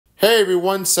Hey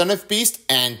everyone, Son of Beast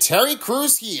and Terry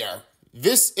Crews here.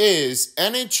 This is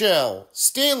NHL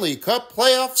Stanley Cup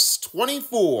Playoffs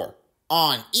 24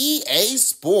 on EA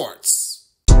Sports.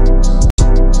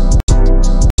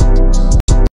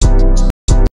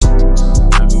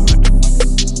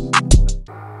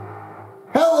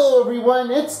 Hello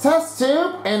everyone, it's Test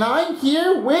Tube and I'm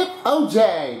here with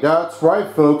OJ. That's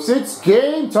right folks, it's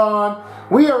game time.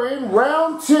 We are in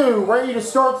round 2, ready to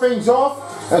start things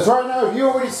off. As right now, you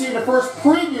already seen the first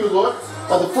preview look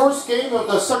of the first game of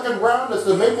the second round as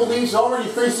the Maple Leafs already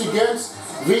face against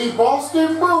the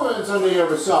Boston Bruins on the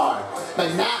other side.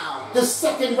 But now, the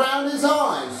second round is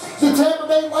on. The Tampa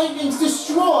Bay Lightning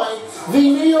destroy the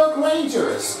New York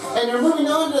Rangers. And they're moving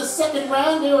on to the second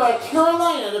round. They're at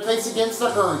Carolina to face against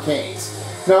the Hurricanes.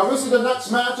 Now this is the next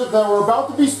matchup that we're about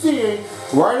to be seeing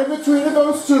right in between of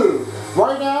those two.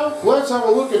 Right now, let's have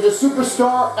a look at the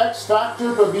superstar X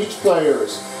Factor of each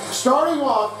players. Starting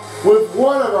off with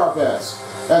one of our best.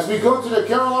 As we go to the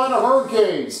Carolina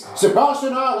Hurricanes,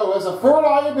 Sebastian Aho has a for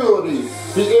liability.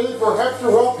 He is perhaps a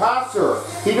well passer.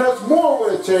 He does more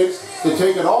what it takes to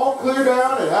take it all clear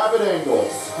down and have an angle.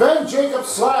 Then Jacob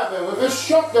Slavin with his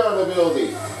shutdown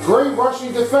ability. Great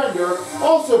rushing defender,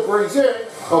 also brings in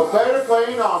a better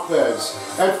playing offense.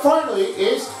 And finally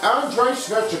is Andrei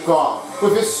Svechnikov.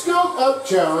 With his skilled up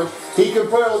challenge, he can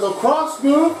play a lacrosse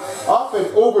move up and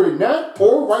over the net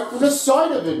or right from the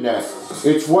side of the net.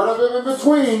 It's one of them in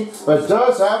between, but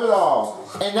does have it all.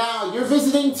 And now, your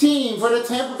visiting team for the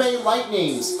Tampa Bay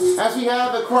Lightnings. As we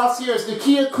have across here is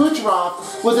Nikita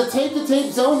Kucherov with a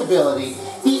tape-to-tape zone ability.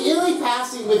 The illy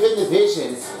passing within the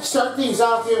vision. Start things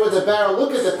off here with a better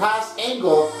look at the pass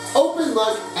angle, open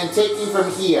look, and taking from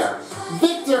here.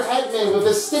 Victor Hedman with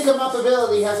his stick-em-up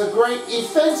ability has a great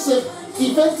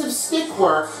defensive stick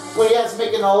work when he has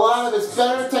making a lot of his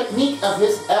better technique of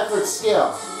his effort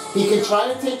skill. He can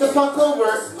try to take the puck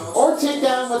over or take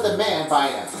down with the man by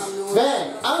him.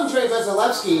 Then, Andrei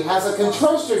Vasilevsky has a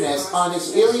controllerness on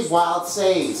his illy wild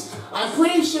saves. I'm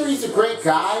pretty sure he's a great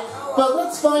guy, but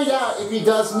let's find out if he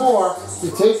does more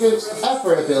to take his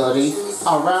effort ability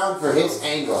around for his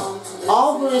angle.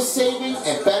 All for his saving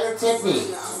and better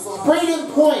technique.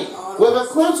 Braden Point, with a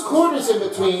close quarters in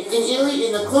between, and illy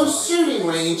in the close shooting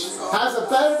range, has a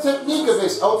better technique of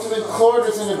his ultimate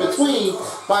quarters in between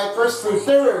by first through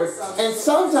third, and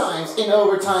sometimes in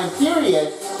overtime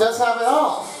period, does have it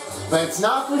all. But it's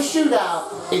not for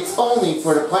shootout, it's only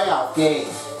for the playoff game.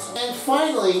 And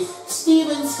finally,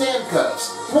 Steven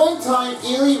Stamkos. One-time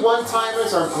illy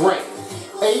one-timers are great.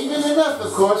 Even enough,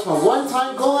 of course, for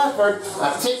one-time goal effort,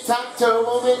 a tic-tac-toe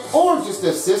moment, or just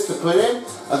assist to put in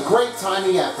a great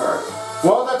timing effort.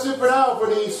 Well, that's it for now for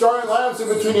the starting lineups in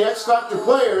between the X Factor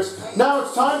players. Now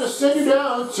it's time to send you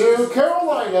down to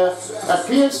Carolina at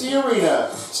PNC Arena.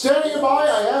 Standing by,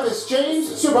 I have is James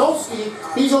Cybulski.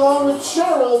 He's along with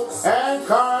Cheryl and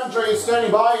Carl Andre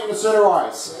standing by in the center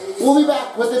ice. We'll be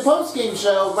back with the post-game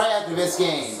show right after this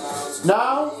game.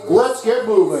 Now, let's get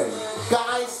moving.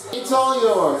 Guys, it's all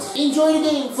yours. Enjoy the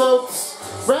game, folks.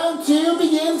 Round 2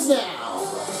 begins now.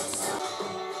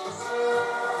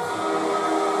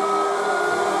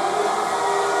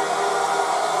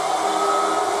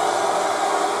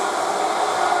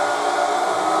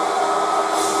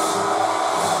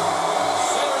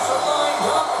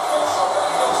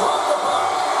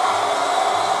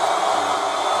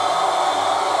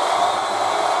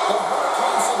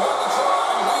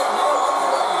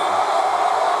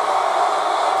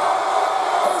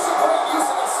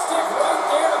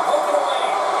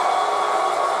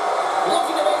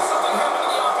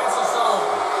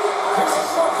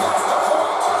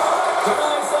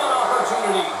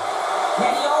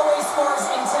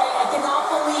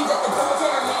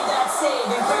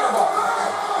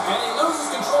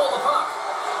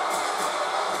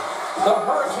 The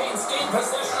Hurricanes gain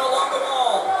possession along the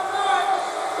wall.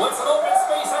 With some open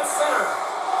space at center.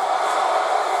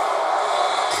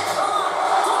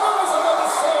 Denies another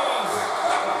save.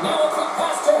 Now a quick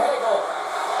pass to Hagel.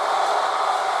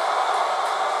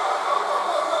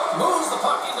 Moves the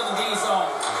puck into the D zone.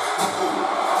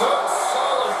 Good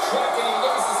solid check and he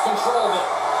loses control of it.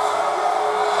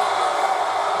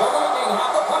 The Lightning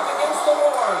have the puck against the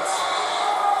boards.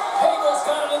 Hagel's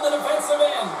got it in the defensive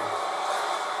end.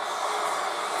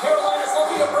 Carolina's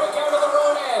looking to break out of their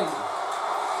own end.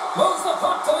 Moves the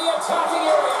puck to the attacking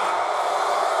area.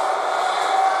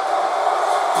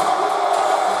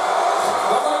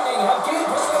 The Lightning have gained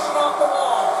possession off the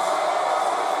wall.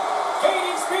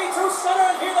 Gaining speed through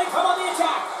center, and here they come on the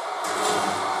attack.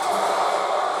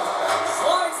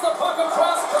 Slides the puck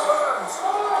across to Burns.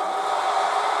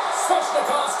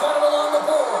 Svechnikov's got it along the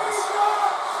boards.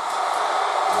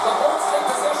 The take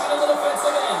possession of the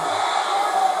defensive end.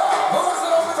 Moves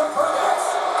it over to Pergas.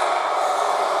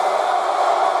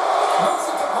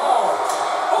 Moves it to Paul.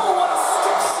 Oh, what a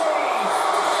stick save!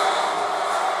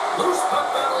 Loose puck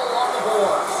battle along the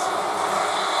boards.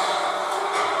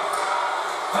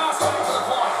 Pass back to the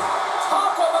point.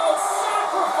 Talk about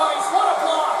sacrifice. What a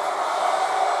block!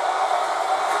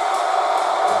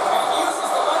 And uses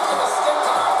the length of his stick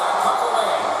to knock that puck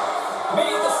away.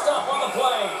 Made the stop on the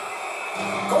play.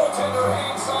 Goaltender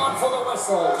hangs on for the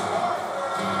whistle.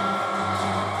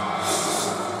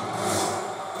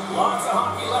 Lots of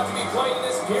hockey left to be played in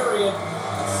this period.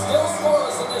 Still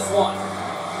scoreless in this one.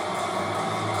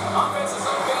 Offense is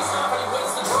on base off and he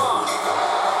wins the draw.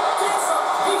 Gets a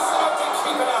piece of it to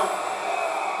keep it out.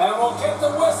 And we'll get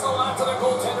the whistle after the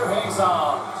goaltender hangs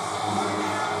on.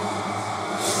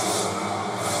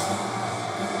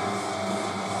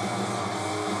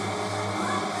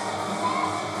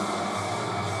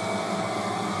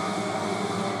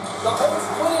 The Hawks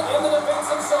put it in the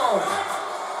defensive zone.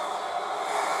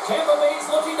 Tampa Bay's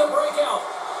looking to break out.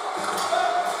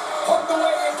 Hooked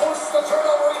away and forces the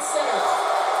turnover at center.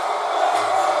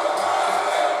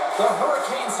 The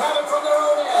Hurricanes have it from their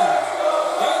own end.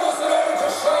 Handles it over to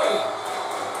Shea.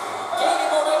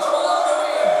 Gaining momentum along the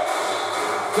wing.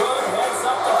 Good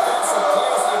heads-up defensive play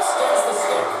as he extends the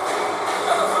stick.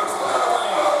 And the puck's put it away.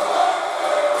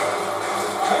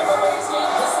 Tampa Bay's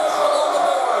gained possession along the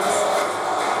boards.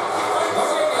 The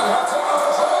Lightning have taken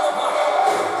control of the puck.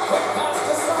 Quick pass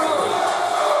to Cirelli.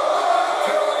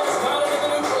 Carolina's got it in the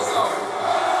neutral zone.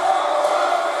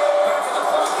 Back to the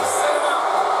point, they set it up.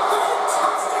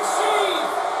 Fantastic save!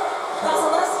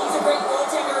 Vasilevsky's a great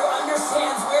goaltender who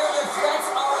understands where their threats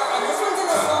are, and this one's in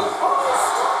the zone. Oh,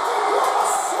 stopped it! What a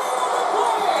save on the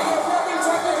play! And there's nothing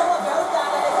technical about that.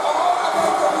 That is all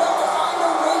about the will to find a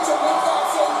way to make that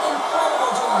save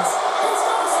incredible, James. He's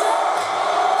got a step!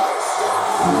 He's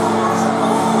stopped! Well,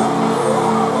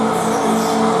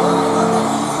 I love that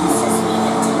he used his speed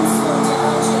and didn't slow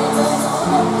down, James. And it's all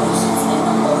about patience and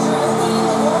composure and leading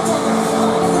the goaltender,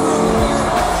 finding the room in there.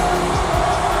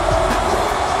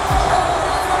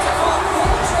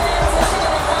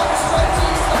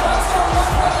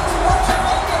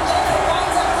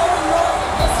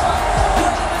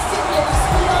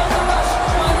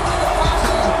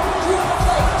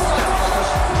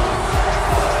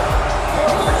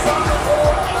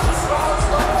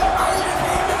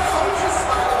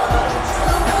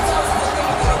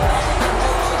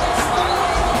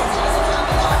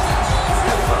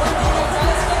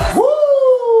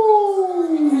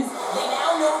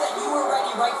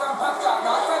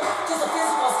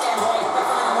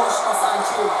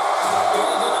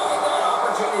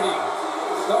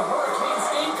 The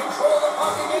Hurricanes gain control of the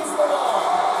puck against the wall.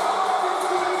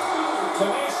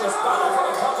 Tenacious battle for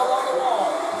the puck along the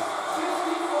wall.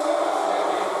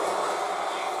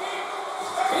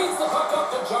 Feeds the puck up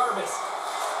to Jarvis.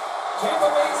 Tampa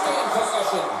Bay's gain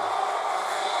possession.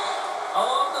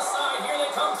 Along the side, here they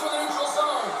come through the neutral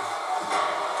zone.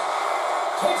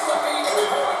 Takes the feed to the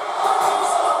point.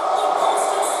 Goes up the post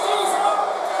and stays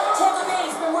out. Tampa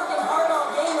Bay's been working hard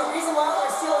all game. The reason why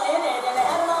they're still in it, and they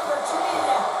had an opportunity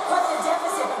to cut the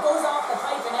deficit, but goes off the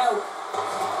pipe and out.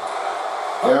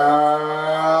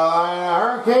 Carolina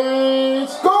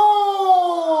Hurricanes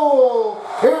goal!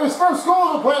 His first goal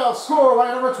of the playoffs, scored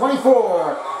by number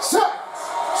 24, Seth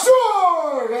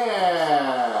Jordan.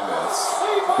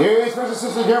 His first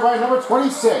assistant here by number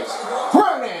 26,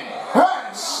 Brennan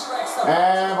Hatch.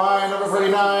 And by number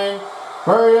 39,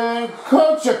 Brendan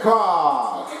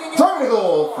Kochakov. Target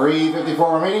goal,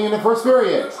 3:54 remaining in the first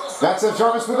period. That's Seth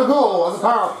Jarvis with the goal on the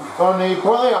power on the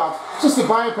playoffs, assisted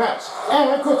by Patch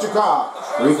and Kochakov.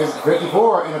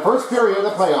 3:54 in the first period of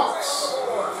the playoffs.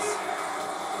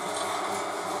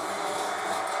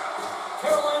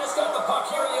 Carolina's got the puck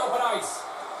here in the open ice.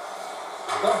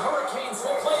 The Hurricanes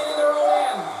will play it in their own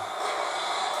end.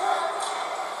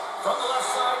 From the left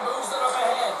side, moves it up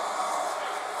ahead.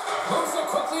 Moves it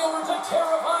quickly over to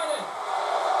Teravainen.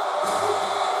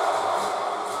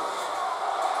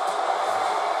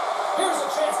 Here's a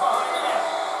chance behind the net.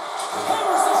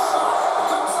 Hammers the shot.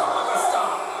 Comes up with a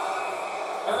stop.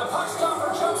 And the puck stopper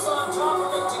jumps on top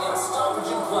of it to get a stoppage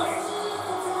in play.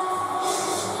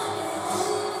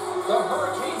 The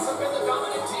Hurricanes have been the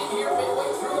dominant team here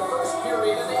midway through the first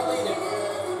period, and they lead it.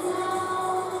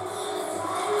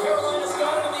 Carolina's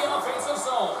got it in the offensive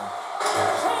zone.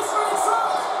 Chase right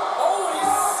inside. Oh, and he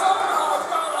somehow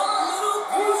got a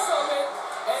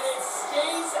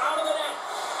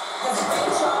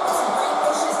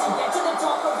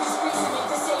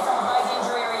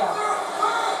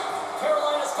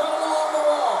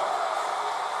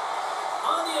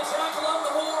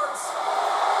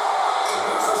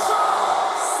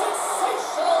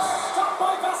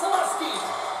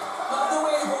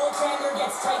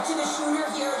to the shooter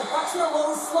here. The puck's in a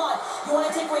low slot. You want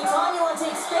to take away time? You want to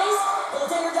take space?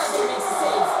 Goaltender does it, makes the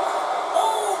save.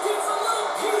 Oh, gets a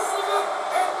little piece of it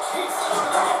and keeps it on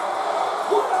the net.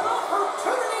 What an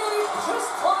opportunity, and he just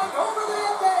climbed over the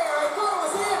net there. I thought it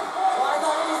was in. Well, I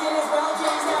thought it was in as well,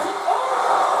 James.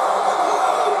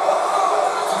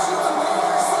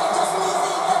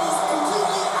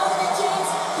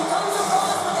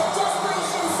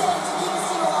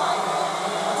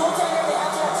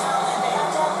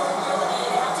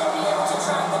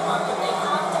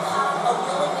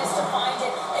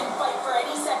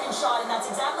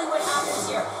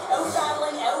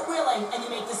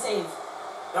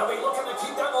 Now, they'll be looking to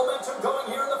keep that momentum going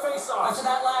here in the faceoff. after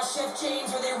that last shift,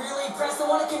 James, where they really press, they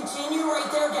want to continue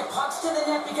right there, get pucks to the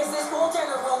net, because this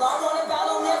goaltender will not want to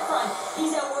battle net front.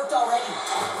 He's outworked already.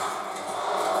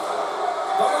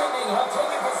 The Lightning have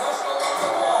taken possession along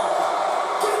the wall.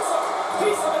 Gets a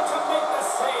piece of it to make the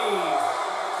save.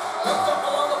 Picked up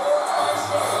along the boards by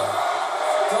Shea.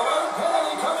 Delayed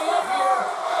penalty coming up here.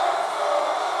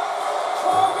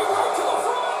 Driving right to the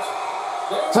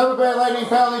front. Tampa Bay Lightning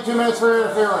penalty, 2 minutes for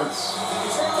interference.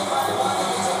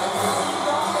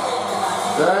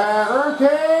 The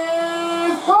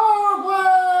Hurricanes power play!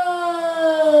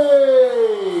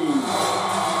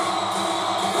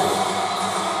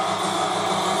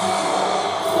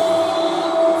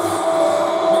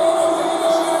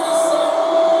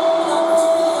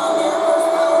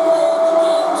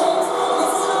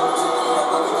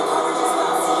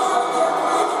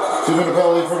 Two-minute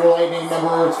penalty for the Lightning,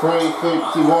 number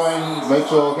 2051,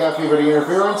 Mitchell Caffey for the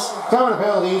interference. Time of the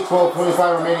penalty,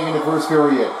 12:25 remaining in the first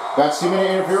period. That's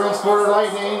 2-minute interference for the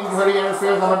Lightning for the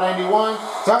interference, number 91.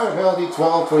 Time of the penalty,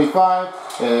 12:25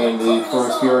 in the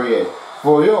first period.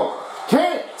 For your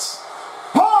Canes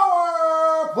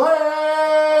power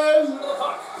play! The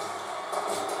puck.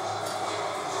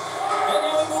 And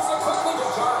now he moves it quickly to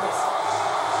Jarvis.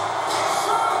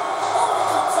 Shot! Oh, he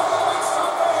comes up with a big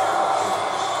shot there.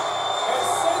 And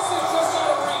since it's just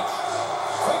out of reach,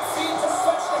 quick feed to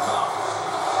Svechnikov.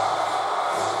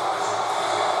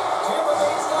 Tampa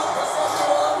Bay's got possession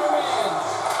while undermanned.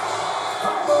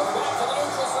 Puck moved back to the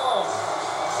neutral zone.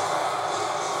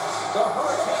 The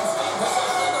Hurricanes gain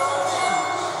possession in their own end.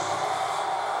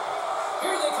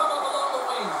 Here they come up along the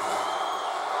wing.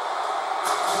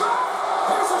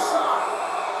 Here's a shot.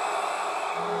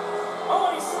 Oh,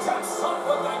 he steps up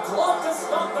with the glove to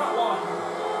stop that one.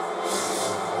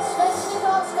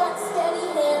 Svechnikov's got steady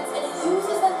hands, and he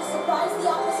uses them to surprise the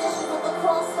opposition with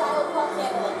lacrosse-style puck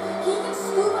handling. He can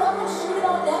scoop it up and shoot it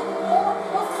on net, or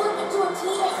he'll flip it to a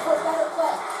teammate for a better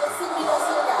play. Let's see what he does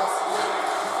here, guys.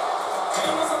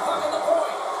 Handles a puck in the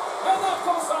point, and that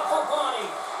goes off a body.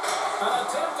 An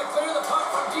attempt to clear the puck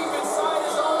from deep inside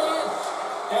his own end,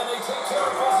 and they take care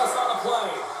of business on the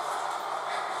play.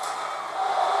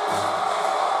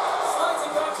 Slides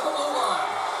it back to the blue line.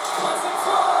 Lets it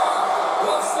fly.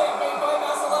 Well saved made by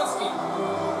Vasilevsky.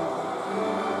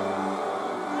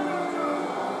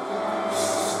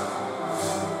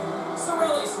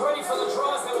 Cirelli's ready for the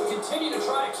draws that would continue to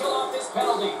try to kill off this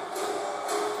penalty.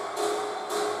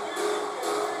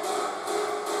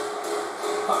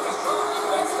 Puck is dropped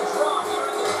against the draw here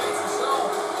in the defensive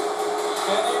zone.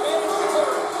 And they manage to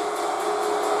clear it.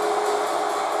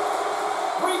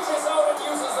 Reaches out and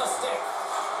uses the stick.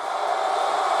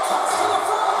 Cuts to the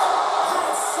front.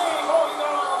 That save. Oh, you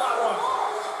got all of that one.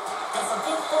 And some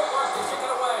good footwork to kick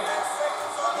it away. 10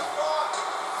 seconds on the clock.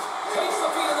 Takes the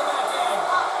feet in the back end.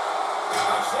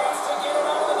 A chance to get it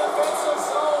out of the defensive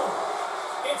zone.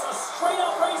 It's a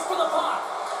straight-up race for the puck.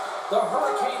 The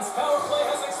Hurricanes' power play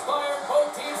has expired.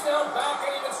 Both teams now back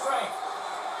at even strength.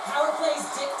 Power plays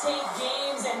dictate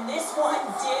games, and this one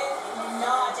did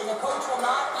not. And the coach will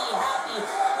not be happy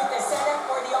with the setup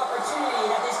or the opportunity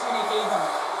that this unit gave them.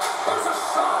 There's a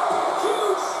shot.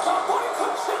 Huge shot by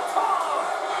Kuchetkov.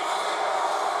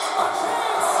 A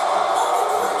chance.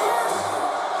 Oh, again.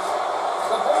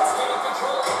 The Bolts gain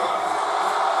control of the puck.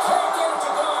 Can't get it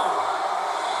to go.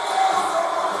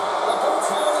 The Bolts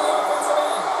have it in the offensive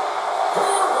end.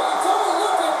 Here we go.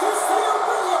 Look at this. They are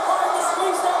really applying the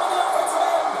squeeze down on the offensive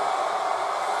end.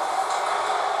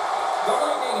 The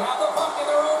Lightning have the puck in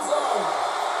their own zone.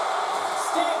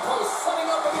 Stamkos setting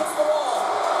up against the wall.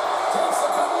 Takes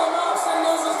a couple of knocks and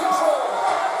loses control.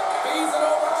 Feeds it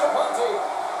over to Bunty.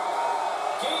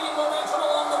 Gaining momentum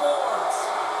along the boards.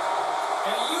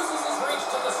 And he uses his reach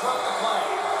to disrupt the play.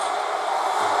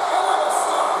 And that will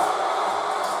stop.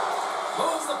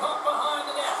 Moves the puck behind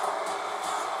the net.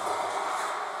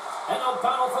 And they'll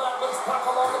battle for that loose puck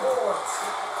along the boards.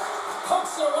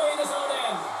 Pumps it away in his own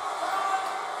end.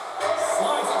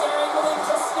 Slides it diagonally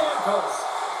to Stamkos.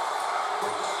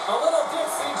 A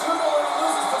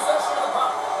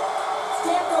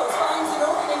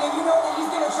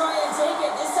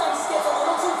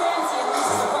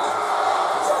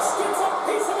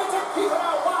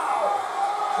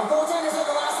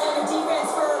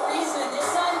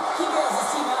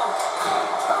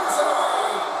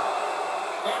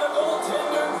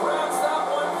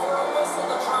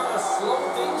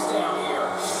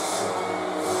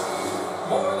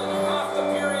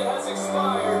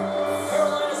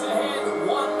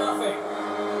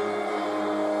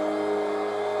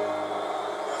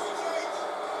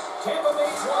Tampa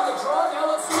Bay's won the draw. Now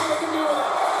let's see what they can do with it.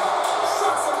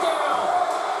 Shuts him down.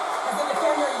 As a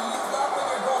defender, you love when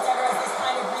your goaltender has this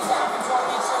kind of rebound control. It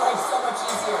makes your life so much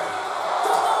easier.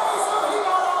 Denies him. He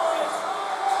got all in.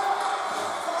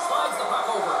 Slides the puck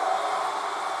over.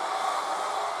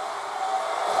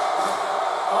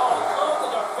 Oh, love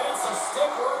the defensive stick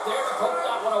work there to poke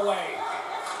that one away.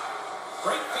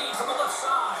 Great feed from the left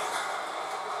side.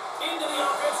 Into the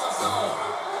offensive zone.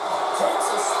 Takes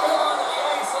a spin onto the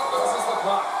ice and loses the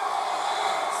puck.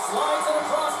 Slides it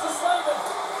across to Slavin.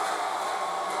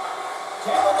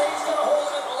 Tampa Bay's got a hold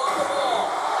of it along the wall.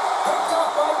 Picked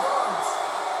off by Burns.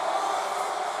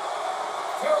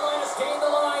 Carolina's gained the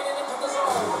line and into the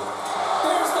zone.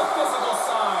 There's the physical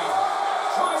side.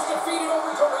 Tries to feed it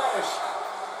over to Radish.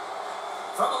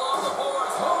 From along the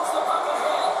boards, holds the puck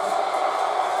ahead.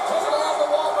 Taken along the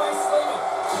wall by Slavin.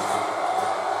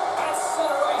 At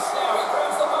center ice now, he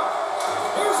grabs the puck.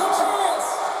 Here's a chance.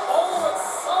 Oh, and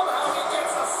somehow he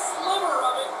gets a sliver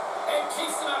of it and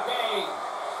keeps it at bay.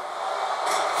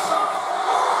 Shot.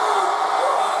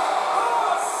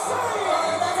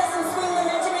 Save. That doesn't swing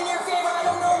momentum in your favor. I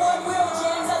don't know what will,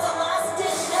 James. That's a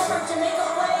last-ditch effort to make a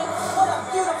play. What a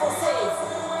beautiful save.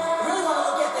 I really want to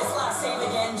look at this last save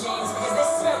again, James, because this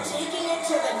is about taking it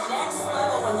to the next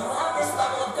level. When you have this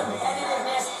level of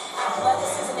competitiveness,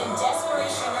 athleticism, and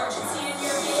desperation and urgency in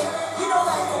your game, you know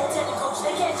that goaltending coach,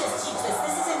 they can't just teach this.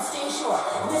 This is instinctual,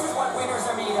 and this is what winners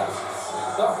are made of.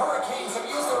 The Hurricanes have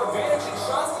used their advantage in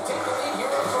shots to take the lead here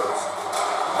at first.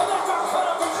 And that got cut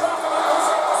up in traffic and goes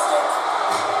off the stick.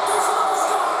 There's another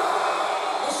shot.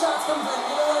 The shots come from the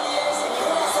middle of the ice, and he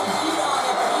has some heat on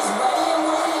it, but he's ready and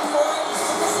waiting for it. He's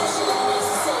in position, and he makes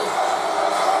the save.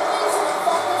 Hurricanes are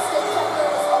focused stick defender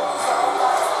in his own zone,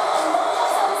 guys, and no one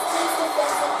else on his team's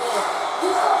defensive game.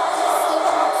 You can watch his stick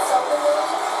and his zone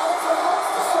ability, and it's what helps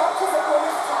disrupt his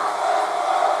opponent's attack.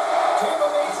 Tampa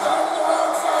Bay's got it in their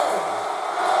own zone.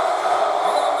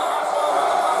 Along the half wall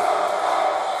with the puck.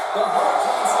 The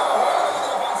Hurricanes have a hold of it in the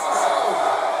defensive zone.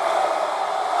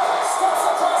 Steps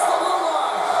across the blue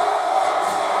line.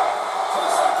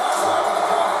 Takes that pass back to the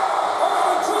corner.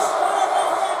 Oh, just not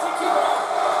enough net to keep it up.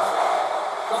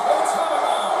 The Bolts have it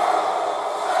now.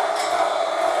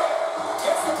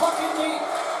 Gets the puck in deep.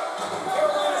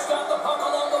 Carolina's got the puck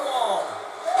along the wall.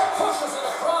 Pushes it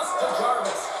across to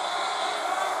Jarvis.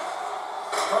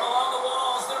 From along the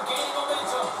walls, they're gaining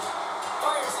momentum.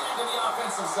 Fires it into the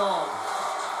offensive zone.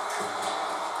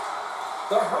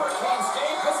 The Hurricanes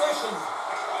gain possession.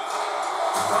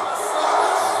 From a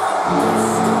single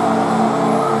shot.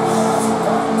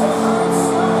 Well, it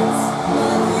feels like there's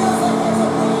a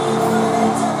wave of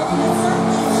momentum, and it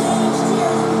certainly changed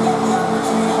here. You get the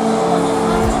opportunity, but you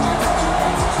have to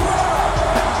execute it right.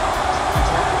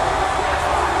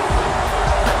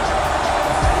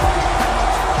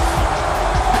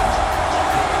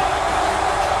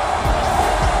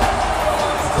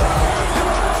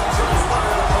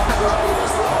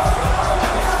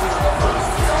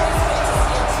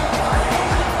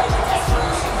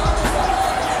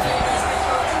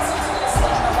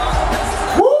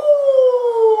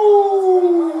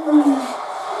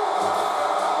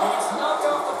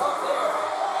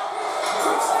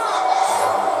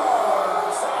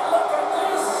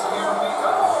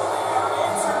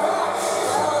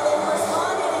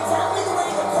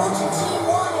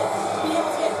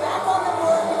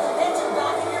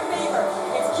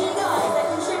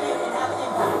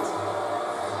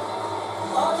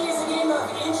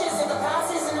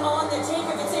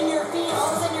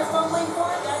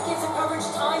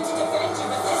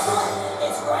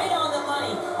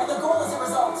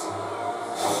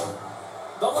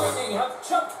 The Lightning have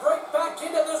jumped right back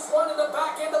into this one in the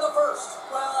back end of the first.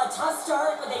 Well, a tough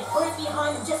start, but they put it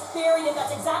behind them, just buried it. That's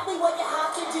exactly what you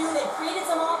have to do. They created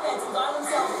some offense and got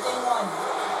themselves within one.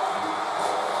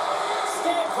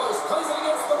 Stamkos plays it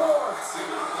against the boards.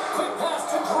 Quick pass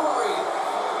to Drury.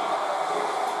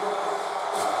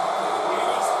 And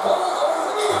he's pulled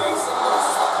over the ice and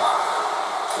loses the puck.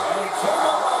 And he came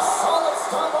up with a solid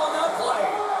stop on that play.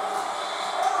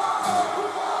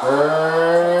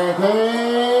 Hurricanes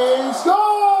go!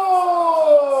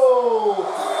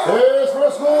 His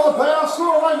first goal of the playoff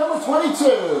score by number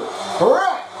 22.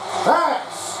 Correct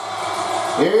pass.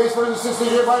 Here's for the assistant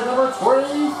here by number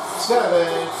 27.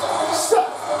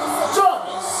 Steph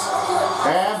Jarvis.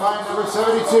 And by number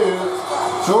 72,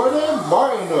 Jordan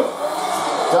Martindale.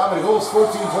 Dominant goals,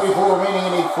 14:24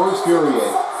 remaining in the first period.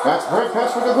 That's Brent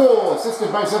Pest for the goal,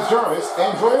 assisted by Seth Jarvis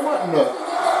and Jordan Martindale.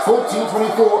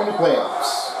 14:24 in the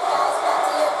playoffs.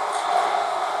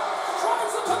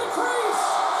 Drives it to the crease.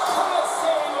 Kyle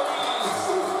save with ease.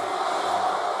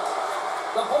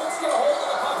 The Bolts get a hold of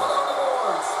the puck along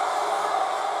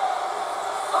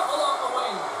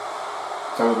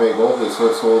Tampa Bay goal. His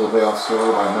first goal of the playoffs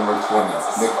scored by number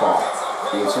 20, Nick Paul.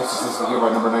 His first assist here by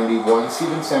number 91,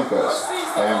 Steven Stamkos.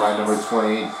 And by number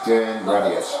 20, Dan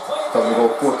Radius. Tampa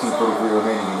goal 14:43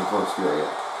 remaining in the first period.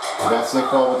 That's Nick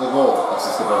Paul with the goal,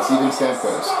 assisted by Steven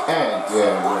Stamkos and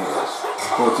Dan Radius.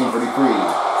 14:33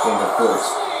 in the first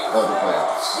of the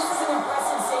playoffs. This is an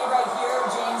impressive save right here,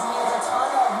 James. He has a ton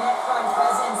of net front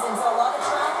presence, and so a lot of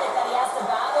traffic that he has to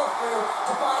battle through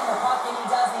to find the puck, and he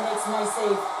does, and he makes a nice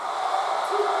save.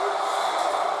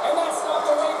 And that's knocked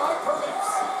away by Perkins.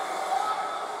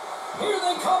 Here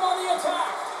they come on the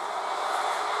attack.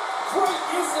 Great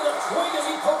use of the twig as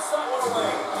he pokes that one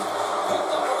away.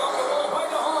 Picked up along the wall by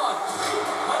DeHaan.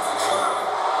 That's a try.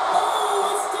 Oh,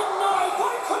 it's denied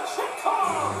by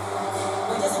Kuchetkov.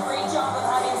 He does a great job of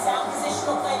having sound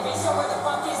positional play based on where the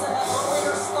puck is in that low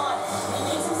inner slot. And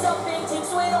he makes himself big,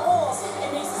 takes away the holes, and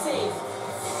makes the save.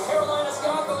 Carolina's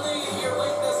got the lead here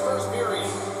late in this first period.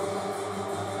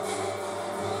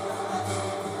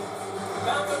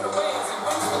 Back underway as he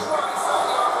wins the draw inside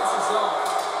the offensive zone.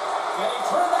 And he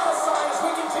turned that aside as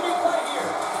we continue play here.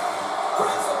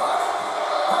 Grabs the puck.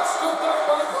 Puck scooped up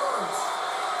by Burns.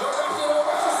 Directed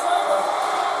over to Stanley.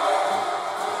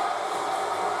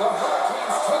 The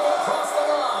Hurricanes take it across the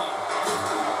line.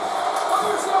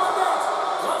 Fires it on net.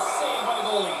 Good save by the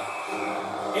goalie.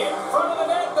 In front of the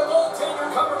net, the goaltender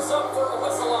covers up for a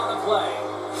whistle on the play.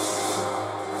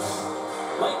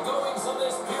 Late goings of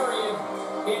this period,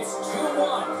 it's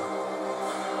 2-1.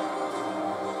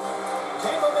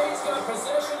 Tampa Bay's got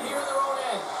possession here in their own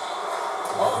end.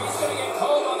 Oh, he's going to get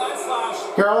called on that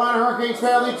slash. Carolina Hurricanes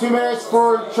penalty, 2 minutes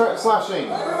for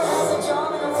slashing. Everyone has a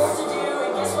job and a role to do,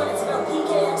 and guess what? It's about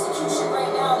PK execution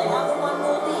right now. They have the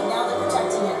 1-goal lead. Now they're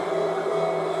protecting it.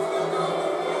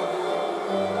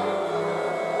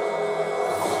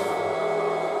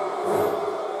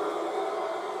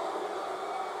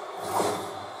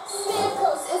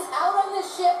 Stamkos is out on this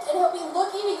shift, and he'll be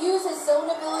looking to use his zone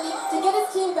ability to get his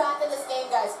team back in this game,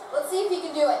 guys. Let's see if he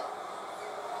can do it.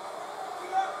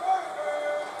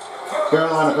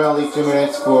 Carolina penalty, 2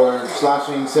 minutes for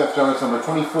slashing. Seth Jarvis, number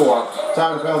 24.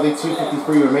 Time of penalty,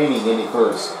 2:53 remaining in the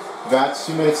first. That's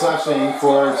 2 minutes slashing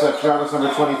for Seth Jarvis,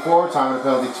 number 24. Time of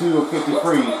penalty,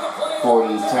 2:53 for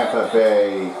the Tampa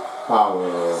Bay power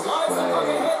play.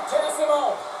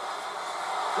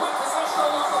 With possession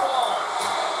along the wall.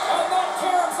 And that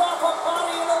caroms off a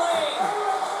body in the lane.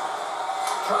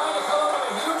 Trying to come out of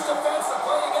a huge defensive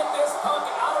play to get this puck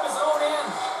out of his own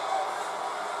end.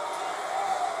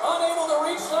 Unable to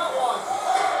reach that one.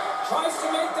 Tries to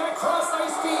make that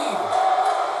cross-ice feed.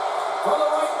 From the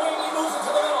right wing, he moves it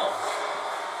to the middle.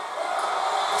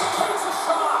 Takes a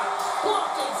shot.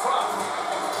 Blocked in front.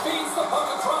 Feeds the puck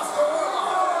across to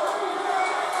Orlov.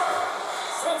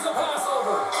 Sends a pass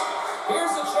over.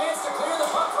 Here's a chance to clear the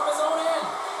puck from his own end.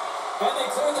 And they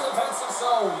clear the defensive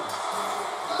zone.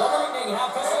 The Lightning have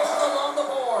possession along the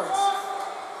boards.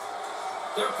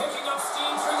 They're picking up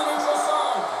steam through the neutral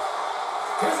zone.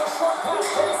 Here's a short pass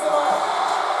to Isamov.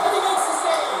 And he makes the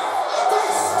save. They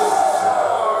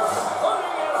score!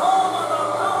 Putting it home on the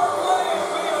power play. And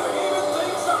we have even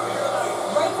things up here tonight.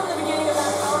 Right from the beginning of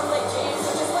that power play, James,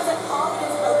 there just wasn't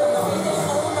confidence about them. The way they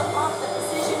own the puck, the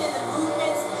precision in the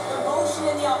movements, the motion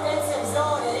in the offensive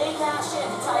zone, and they cash in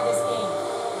to tie this game.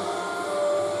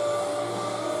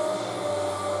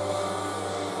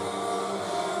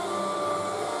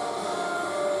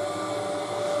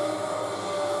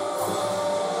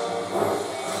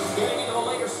 Getting into the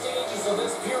later stages of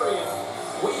this period,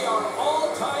 we are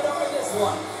all tied up in this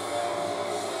one.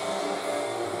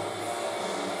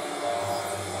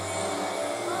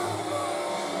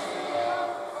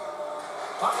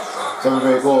 Tampa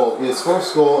Bay goal. His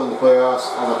first goal in the playoffs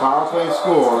on the power play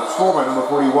scored by number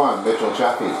 41, Mitchell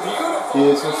Chaffee.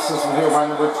 His first assist here by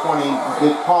number 20,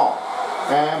 Nick Paul.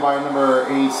 And by number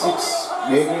 86,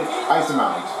 David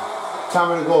Isamount. Time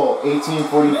of the goal,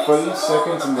 18:43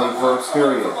 seconds in the first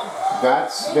period.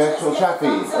 That's Mitchell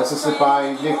Chaffee, assisted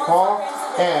by Nick Paul.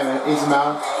 And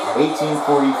Isamount,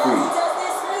 18:43.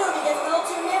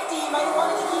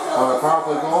 Our power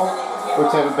play goal for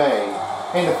Tampa Bay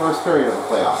in the first period of the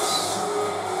playoffs.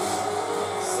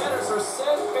 Centers are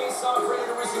set, face-off ready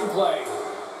to resume play.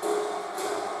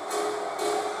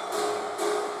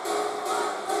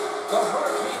 The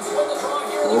Hurricanes win the draw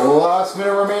here. Last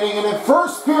minute remaining in the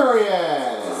first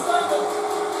period. Simon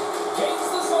gains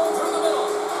the zone through the middle.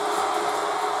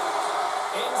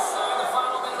 Inside the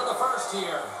final minute of the first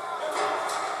here.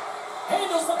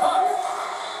 Handles the puck.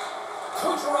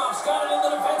 Kucherov's got it in the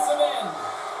defensive end.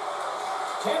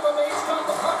 Tampa Bay's got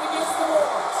the puck against the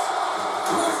boards.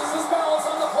 Loses his balance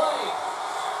on the play.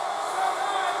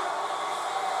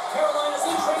 Carolina's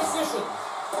in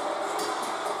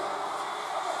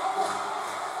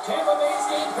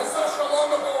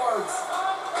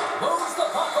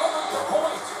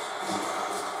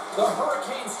The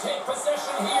Hurricanes take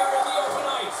possession here in the open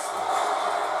ice.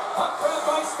 Puck grabbed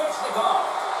by Svechnikov.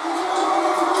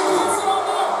 Gets it on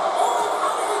there. Oh,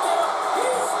 how did he get up?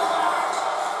 He's the back.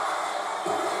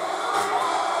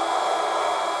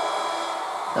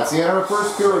 That's the end of the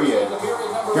first period.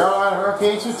 Carolina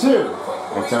Hurricanes with 2,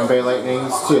 and Tampa Bay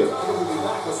Lightning's 2. We'll be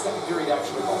back with second period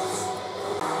action results.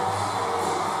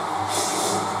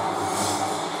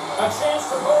 A chance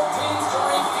for both teams to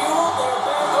refuel. They're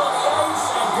back on the ice,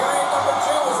 and period number 2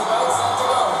 is about set to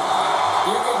go.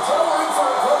 You can tell we're in for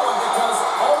a good one because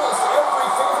almost every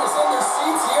fan is in their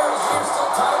seats here as we're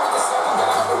still tied with the second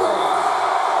getting underway.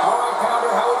 All right, Pounder,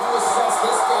 how would you assess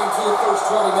this game through the first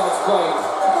 20 minutes played?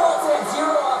 The Bulls had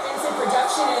zero offensive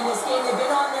production in this game. They've been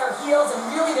on their heels, and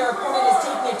really their opponent is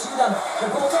taking it to them.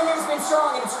 The goaltender's been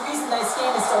strong, and it's the reason this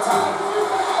game is still tied.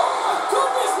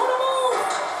 Goodness, what a move!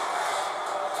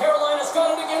 Carolina's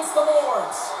got it against the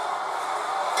boards.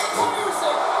 Fires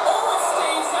it. Oh, it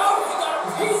stays out. He got a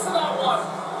piece of that one.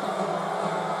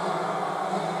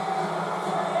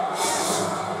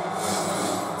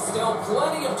 Still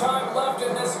plenty of time left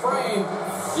in this frame.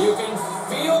 You can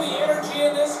feel the energy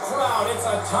in this crowd. It's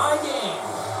a tie game.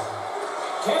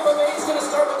 Tampa Bay's going to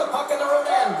start with the puck in their own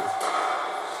end.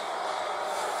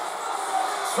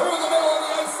 Through the middle of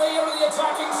the ice, they enter the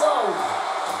attacking zone.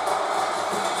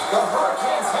 The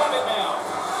Hurricanes have it now.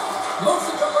 Moves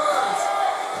it to Burns.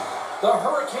 The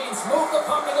Hurricanes move the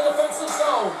puck in the defensive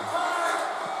zone.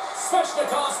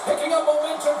 Svechnikov's picking up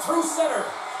momentum through center.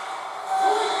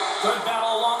 Good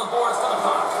battle along the boards for the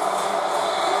puck.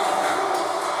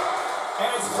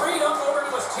 And it's freed up over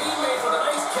to his teammate with a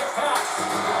nice kick pass.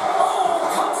 Oh,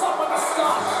 comes up with a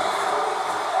stop.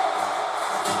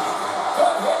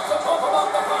 Good hit to bump him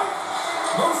off the puck.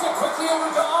 Moves it quickly over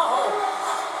to Aho.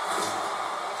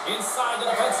 Inside the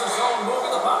defensive zone,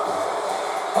 moving the puck.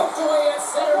 Poked away at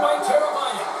center by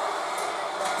Carolina.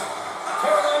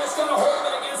 Carolina's going to hold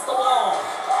it against the wall.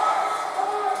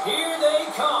 Here they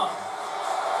come.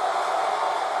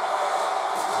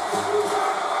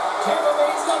 Tampa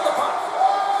Bay's got the puck.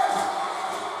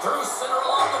 Through center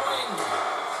along the wing.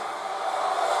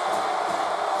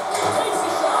 Takes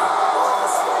a shot. Oh, a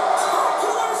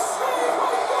spectacular save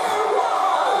right there.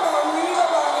 Wow.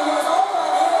 Unbelievable. I mean, it was all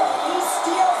on him, and he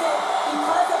steals it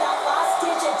because of that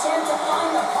last-ditch attempt to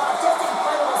find the puck. Just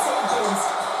incredible save, James.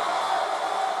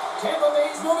 Tampa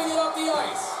Bay's moving it up the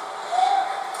ice.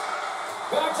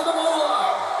 Back to the goal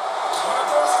line.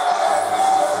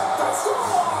 That's the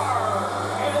bar.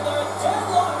 And the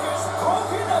deadlock is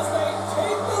broken as they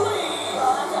take the lead.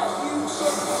 Well, that's a huge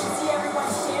shift. You can see everyone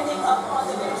standing up on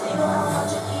the bench. They know how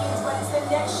much it means, but it's the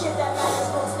next shift that matters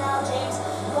most now, James.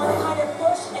 You want to kind of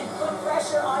push and put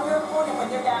pressure on your opponent when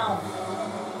they're down.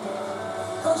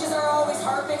 Coaches are always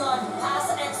harping on pass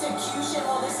execution.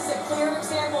 Well, this is a clear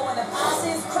example. When the pass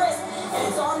is crisp and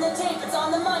it's on the tape, it's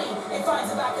on the money, it finds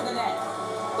the back of the net.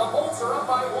 The Bolts are up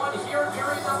by 1 here in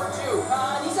period number 2.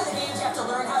 These are the games you have to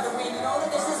learn how to win. You know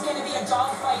that this is going to be a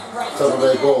dogfight right Tampa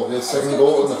Bay goal, his second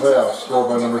goal in the playoffs,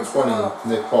 scored by number 20,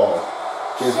 Nick Paul.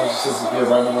 His assistant here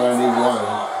by number 91,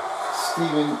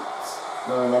 Steven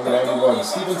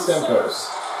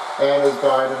Stamkos. And is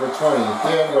by number 20,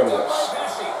 Dan Redius.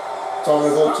 Tom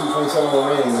goal, 2:27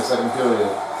 remaining in the second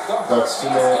period. That's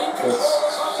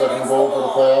second goal for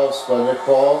the playoffs by Nick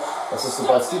Paul, assisted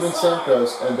by Steven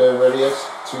Stamkos and Dan Redius,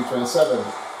 2:27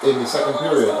 in the second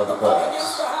period of the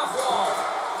playoffs.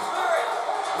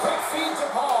 Quick feed to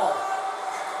Paul.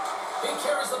 He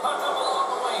carries the puck up along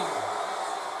the wing.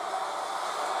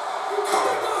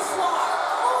 Coming to the slot.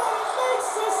 Oh, it makes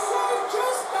the save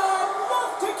just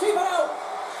enough to keep it out.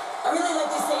 I really like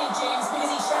this save, James, because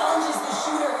he challenges the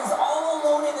shooter who's all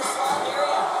alone in the slot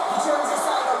area. He turns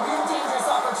aside a real dangerous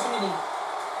opportunity.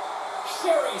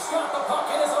 Sherry's got the puck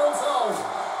in his own zone.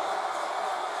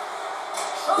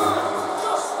 Shot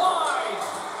just wide.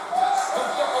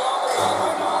 Scooped up along the wall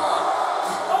by Nolan.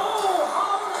 Oh,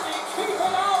 how did he keep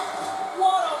it out?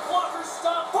 What a blocker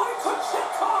stop by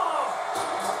Kochetkov.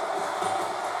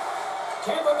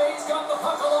 Tampa Bay's got the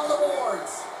puck along the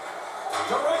boards.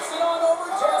 Directs it on over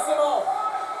to Asimov.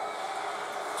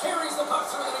 Carries the puck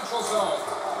through the neutral zone.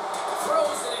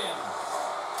 Throws it in.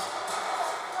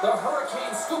 The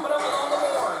Hurricanes scoop it up along the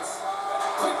boards.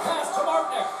 Quick pass to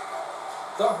Martinick.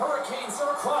 The Hurricanes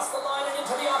are across the line and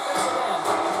into the offensive end.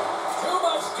 Too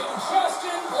much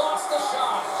congestion blocks the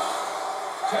shot.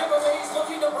 Tampa Bay's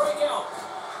looking to break out.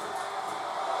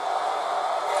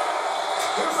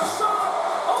 Here's a shot.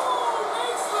 Oh,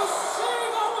 makes the save.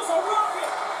 That was a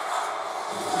rocket.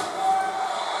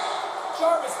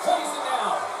 Jarvis plays it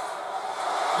now.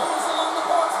 Moves along the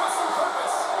boards with some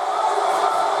purpose.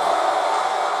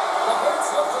 The Birds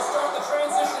look to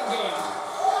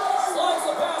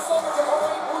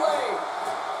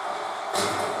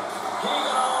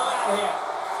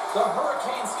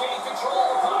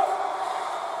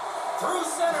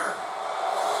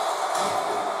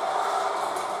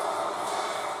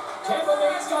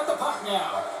puck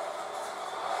now.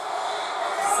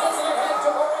 Sends it ahead to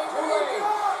Ray.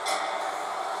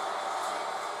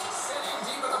 Sent in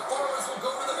deep, and the forwards will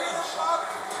go to the bench.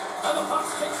 And the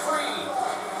puck's kicked free.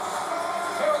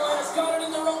 Carolina's got it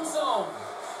in their own zone.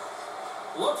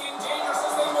 Looking dangerous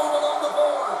as they move along the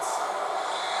boards.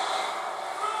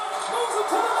 Moves it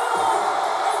to the middle.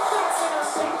 And that's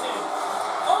intercepted.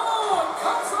 Oh, and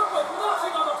comes up with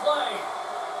nothing on the play.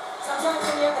 Sometimes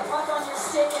when you have the puck on your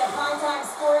stick in a prime-time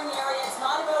scoring area, it's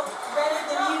not about threading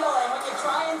the needle, and when you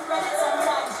try and thread it,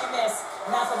 sometimes you miss.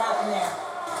 And that's what happened there.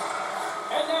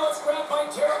 And now it's grabbed by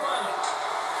Carolina.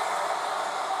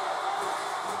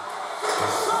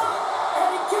 Shot! And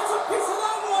he gets a piece of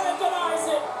that one and denies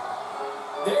it.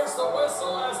 There's the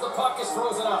whistle as the puck is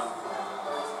frozen up.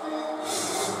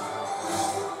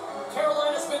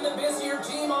 Carolina's been the busier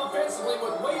team offensively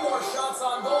with way more shots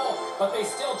on goal, but they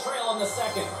still trail in the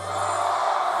second.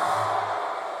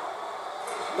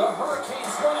 The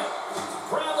Hurricanes win it.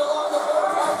 Grabbed along the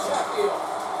board by Chatfield.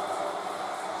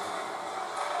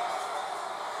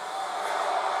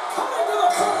 Coming to the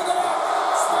front of the net.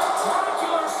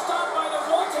 Spectacular stop by the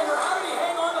goaltender. How did he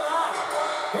hang on to that?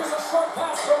 Here's a short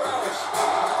pass for Radish.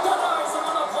 Denies him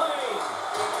on the play.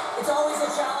 It's always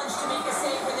a challenge to make a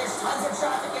save when there's tons of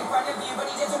traffic in front of you, but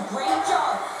he does a great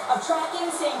job of tracking,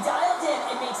 staying dialed in,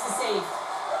 and makes the save.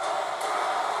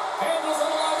 Handles it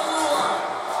along the blue line.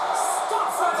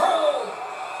 Stops it cold.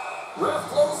 Ref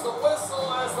blows the whistle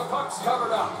as the puck's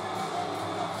covered up.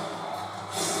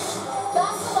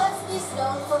 Vasilevsky's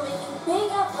known for making big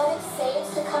athletic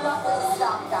saves to come up with a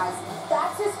stop, guys.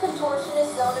 That's his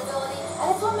contortionist zone ability,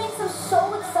 and it's what makes him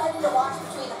so exciting to watch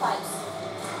between the pipes.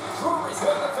 Brewery's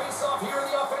winning the face-off here in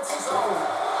the offensive zone.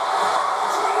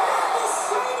 Tremendous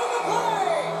save on the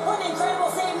play. What an incredible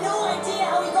save. No idea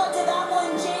how he got to that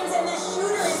one, James, and the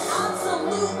shooter is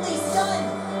absolutely stunned.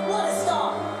 What a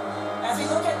stop. As we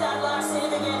look at that last save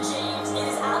again, James, it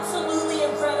is absolutely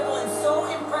incredible and so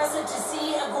impressive to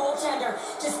see a goaltender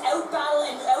just outbattle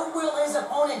and outwill his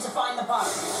opponent to find the puck.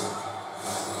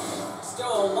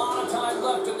 Still a lot of time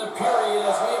left in the period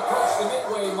as we approach the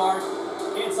midway mark.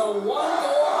 It's a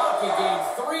one-goal hockey game.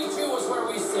 3-2 is where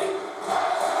we sit.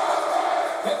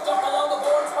 Picked up along the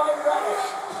boards by Radish.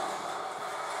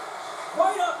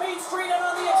 Right up Main Street and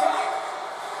on the attack.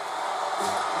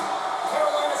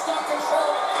 Carolina's got control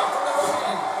of it now from their own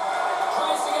end.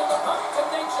 Tries to get the puck to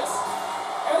Natchez.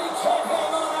 And he can't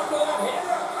hang on after that hit.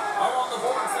 Along the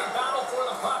boards, they battle for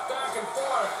the puck back and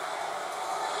forth.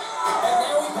 And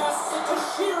now he passes it to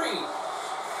Sheary.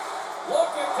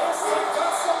 Look at this. They've got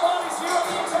some bodies here on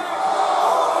the attack.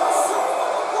 Oh, and a save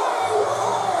on the play.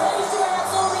 He's doing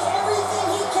absolutely everything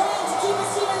he can to keep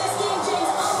his team in this game, James.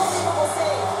 Unbelievable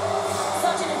save.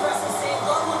 Such an impressive save.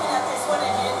 Love looking at this one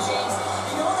again, James.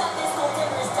 You know that this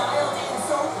goaltender is dialed in,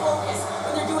 so focused,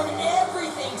 when they're doing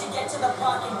everything to get to the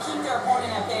puck and keep their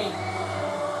opponent at bay.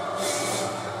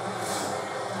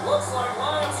 Looks like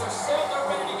Lions are set. They're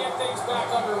ready to get things back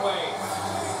underway.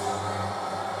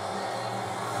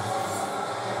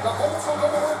 The Bolts will go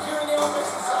to work here in the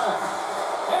offensive zone.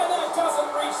 And that doesn't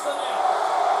reach the net.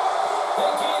 They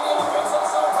gain the offensive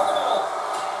zone from the middle.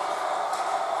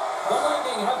 The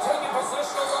Lightning have taken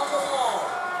possession along the wall.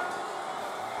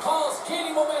 Paul's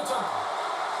gaining momentum.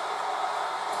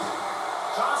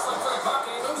 Jostling for the puck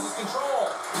and he loses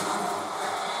control.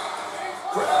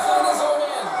 Grabs it in his own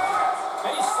end.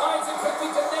 And he slides it quickly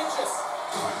to Natchez.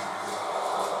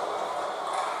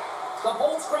 The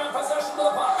Bolts grab possession to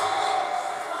the puck.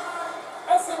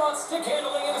 Esteban stick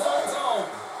handling in his own zone.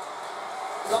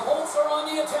 The Bolts are on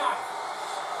the attack.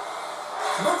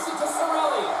 Moves it to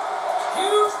Cirelli.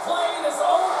 Huge play in his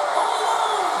own. All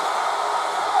alone.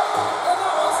 And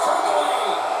that one's turned away.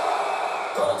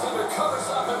 Goaltender covers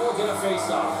up and will get a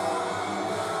face-off.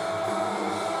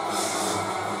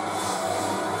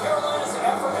 Carolina's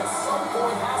effort at some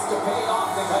point has to pay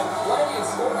off. They've had plenty of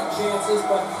scoring chances,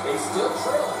 but they still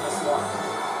trail in this one.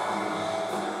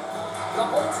 The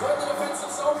Bolts win the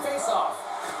defensive zone face-off.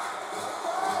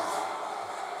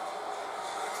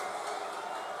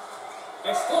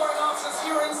 Exploring options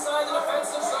here inside the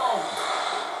defensive zone.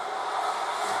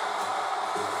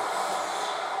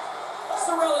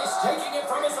 Cirelli's taking it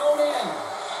from his own end.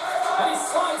 And he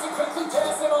slides it quickly to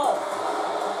Esteban.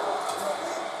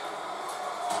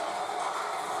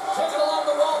 Taken along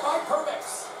the wall by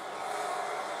Perbix.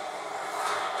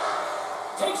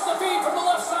 Takes the feed from the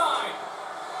left side.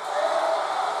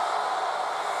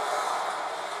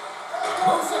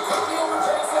 Moves it quickly over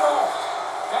to Esteban.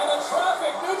 And the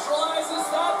traffic neutralizes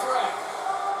that threat.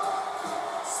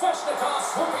 Svechnikov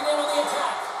swooping in on the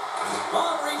attack.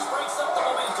 Long reach breaks up the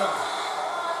momentum.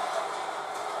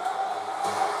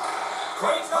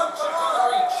 Great poke check on the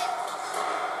reach.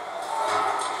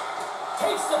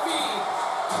 Takes the feed.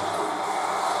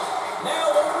 Now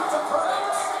over to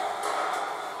Perkins.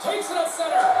 Takes it at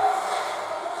center.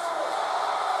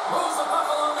 Moves the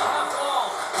puck along the half wall.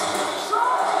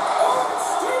 Shot! Oh,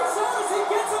 steams out as he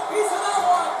gets a piece of that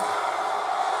one.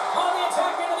 On the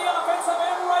attack into the offensive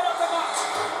end, right up the gut.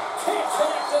 Can't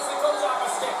connect as it goes off a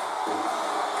stick.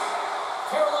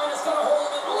 Carolina's got a hold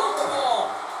of it along the wall.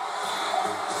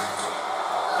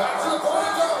 Back to the point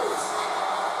it goes.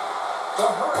 The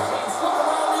Hurricanes look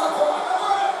around near the point.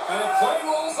 And play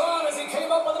rolls on as he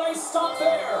came up with a nice stop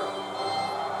there.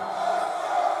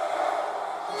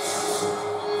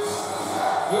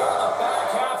 Here in the back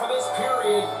half of this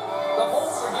period, the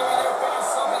Bolts are giving their fans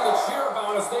something to cheer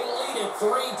about as they lead it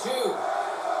 3-2.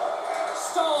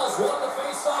 Stalls won the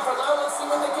face-off, and now let's see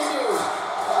what they can do.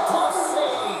 Tough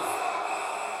save.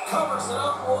 Covers it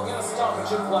up, we'll get a stoppage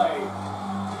in play.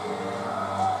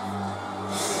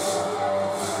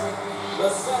 The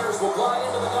Senators will glide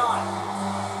into the dot.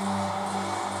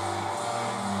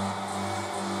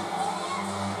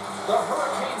 The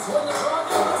Hurricanes win the draw.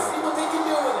 Now let's see what they can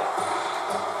do with it.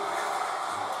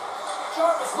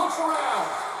 Jarvis looks around.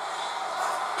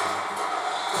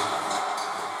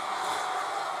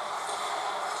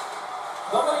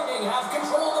 The Lightning have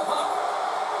control of the puck.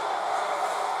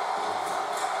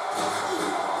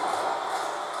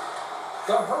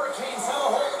 The Hurricanes have a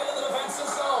hold of it in the defensive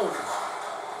zone.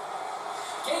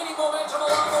 Gaining momentum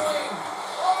along the wing.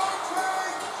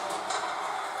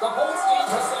 The Bolts gain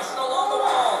possession along the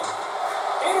wall.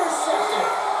 Intercepted.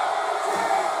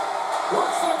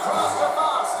 Works it across to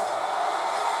Faust.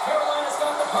 Carolina's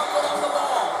got the puck along the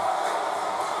wall.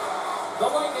 The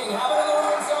Lightning have it in their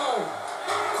own zone.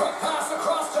 Quick pass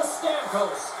across to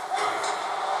Stamkos.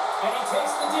 And he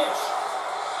takes the dish.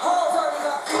 Hall's already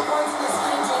got 3 points in this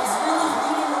game, James. Really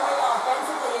leading the way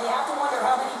offensively, and you have to wonder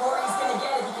how many more he's going to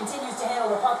get if he continues to handle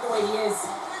the puck the way he is.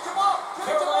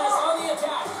 Carolina's on the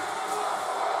attack.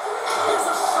 Here's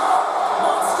a shot.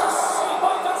 Monster save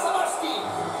by Vasilevsky.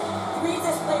 He reads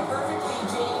this play perfectly,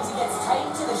 James. He gets tight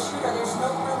to the shooter. There's no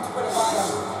room to put it by him.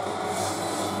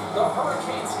 The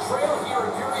Hurricanes trail here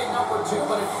in period number 2,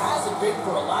 but it hasn't been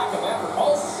for a lack of effort.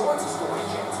 All sorts of scoring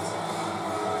chances.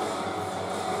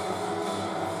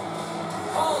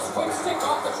 Hall's quick stick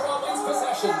off the draw wins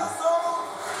possession.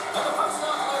 And the puck's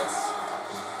not loose.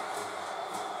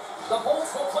 The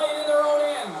Bolts will play it in their own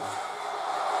end.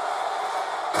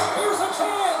 Here's a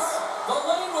chance. The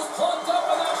lane was plugged up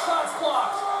and that shot's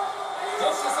blocked.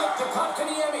 Dishes it to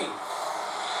Kotkaniemi.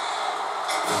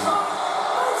 Shot.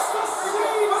 Makes the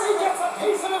save as he gets a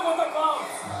piece of it with the glove.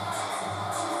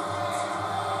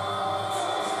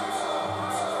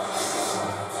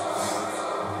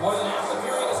 More than half the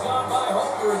period has gone by.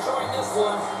 Hope you're enjoying this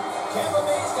one. Tampa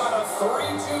Bay's got a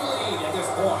 3-2 lead at this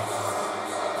point.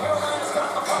 Carolina's got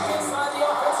the puck inside the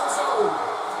offensive zone.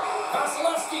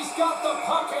 Vasilevsky's got the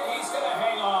puck and he's going to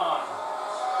hang on.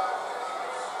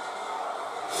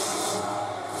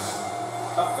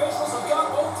 Officials have got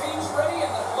both teams ready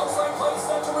and it looks like play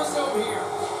set to resume here.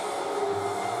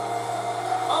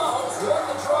 Aho's won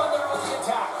the draw there on the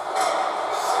attack.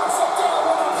 Shuts it down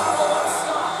with a paddle and a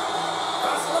stop.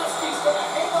 Vasilevsky's going to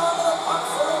hang on to the puck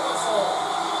for a whistle.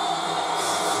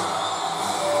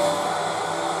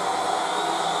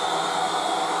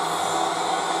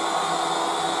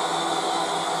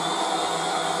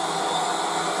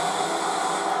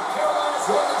 Carolina's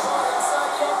won the draw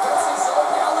inside the offensive zone.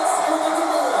 Now let's see what they can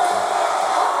do with it.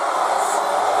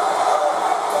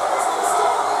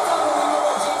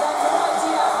 Unbelievable, James. I have no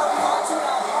idea how he got to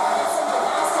that. It's some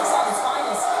gymnastics at its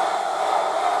finest.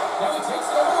 Now he takes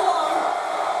it over the line.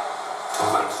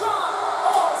 Quick shot.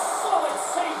 Oh, solid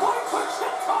save by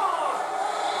Kochetkov.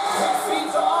 Quick feed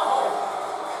to Aho.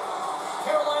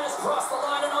 Carolina's crossed the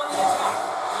line and on the attack.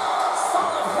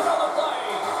 Solid hit on the play.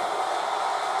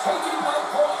 Taken by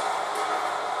Point.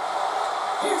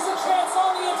 Here's a chance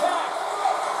on the attack.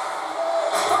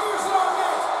 Fires it on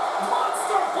net.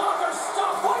 Monster blocker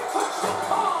stop by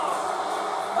Kochetkov.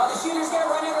 Now the shooter's going to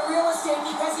run out of real estate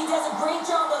because he does a great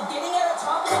job of getting out of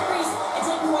top of the crease and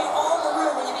taking away all the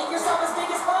room. When you make yourself as big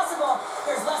as possible,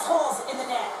 there's less holes in the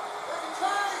net.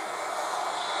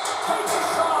 Takes a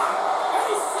shot. And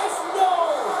he says no.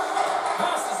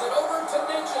 Passes it over to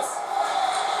Ninjas.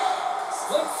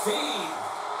 Split feed.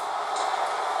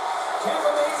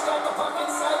 Tampa Bay's got the puck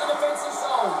inside the defensive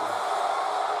zone.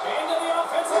 Into the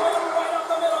offensive end, right up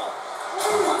the middle.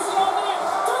 Puts it on net.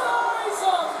 Denies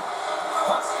him.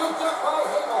 Puck scooped up by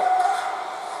Hagel.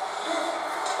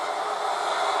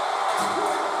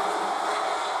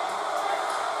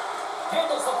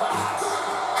 Handles the pass.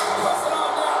 Puts it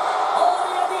on net. Oh,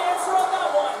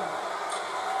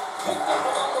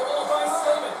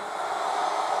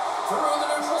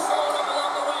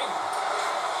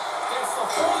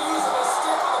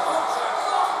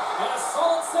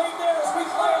 save there as we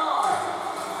play on.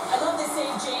 I love this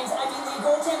save, James. I mean, the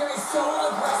goaltender is so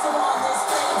aggressive on this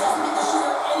play. He doesn't give the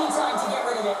shooter any time to get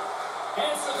rid of it.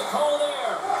 Answer the call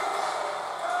there.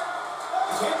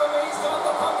 Tampa Bay's got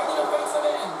the puck in the defensive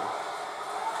end.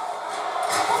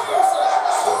 Fires it.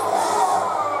 Scores!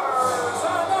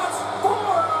 And that's 4 in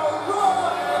a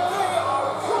row, and they are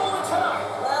rolling tonight.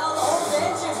 Well, the whole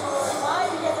bench is rolling.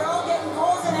 Why? Because they're all getting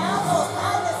goals and apples.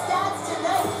 And the stats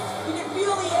tonight. You can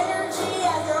feel the energy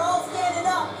as they're all standing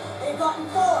up. They've gotten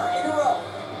 4 in a row.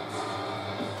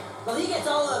 Well, he gets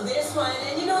all of this one,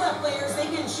 and you know that players, they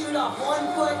can shoot off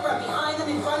 1 foot from behind them,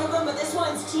 in front of them, but this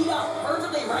one's teed up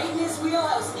perfectly right in his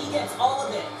wheelhouse, and he gets all of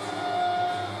it.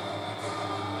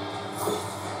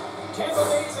 Tampa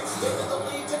Bay's extended the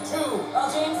lead to 2. Well,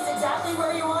 James, it's exactly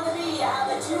where you want to be. You have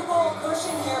a 2-goal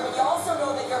cushion here, but you also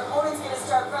know that your opponent's going to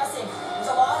start pressing. There's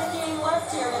a lot of game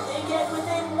left here, and if they get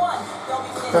within 1, they'll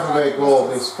be within Tampa Bay goal,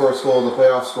 his first goal of the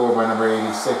playoff, scored by number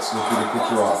 86, Nikita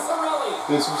Kucherov.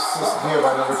 This was assisted here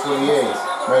by number 28,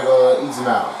 Michael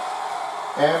Easemount.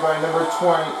 And by number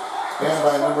 23,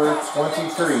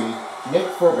 Nick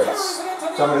Furbitz.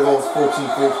 Time to goal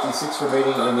 14:56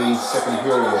 remaining in the second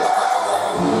period.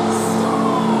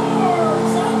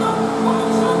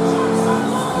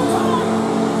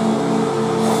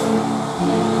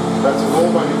 That's a goal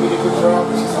by Nikita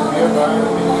Kucherov, assisted here by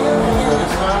Michael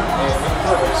Easemount and Nick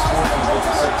Furbitz,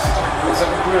 14:56 in the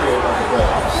second period of the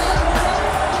playoffs.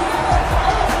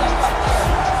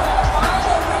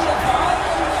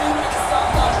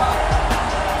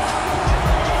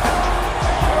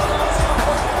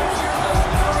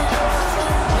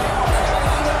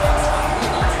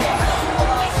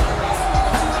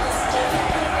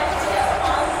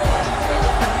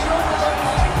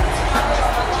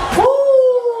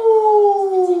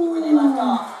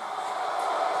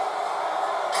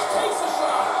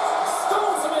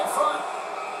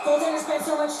 Goaltender spent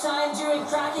so much time doing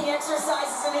tracking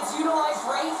exercises, and it's utilized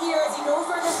right here as he knows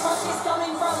where this puck is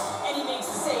coming from, and he makes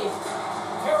the save.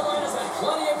 Carolina's had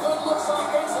plenty of good looks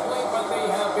offensively, but they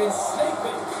have been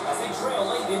snake-bitten as they trail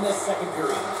late in this second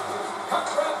period. Cut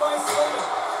grab by Stanley.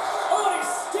 Oh, he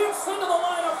skips into the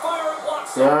line of fire and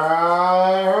blocks it.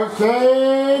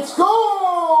 Hurricanes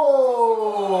goal!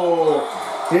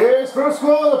 Here's first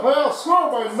goal of the playoffs,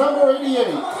 scored by number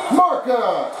 88,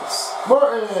 Marcus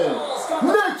Martin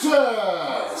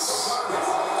Niches.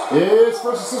 His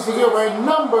first assist was given by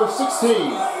number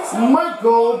 16,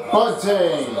 Michael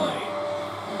Bunting.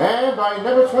 And by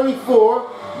number 24,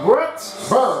 Brett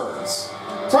Burns.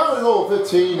 Time to goal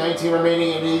 15-19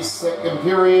 remaining in the second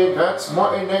period. That's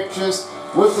Martin Niches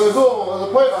with the goal of the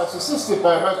playoffs, assisted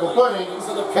by Michael Bunting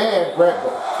and Brett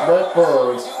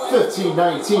Burns.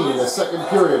 15-19 in the second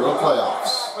period of the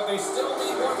playoffs. But they still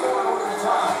need 1 more in order to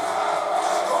tie.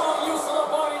 Strong use of the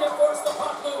body to force the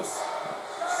puck loose.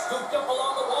 Scooped up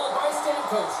along the wall by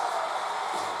Stamkos.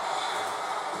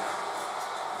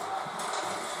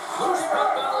 Loose puck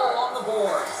battle along the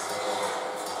boards.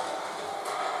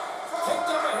 Kicked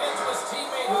up ahead to his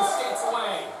teammate who skates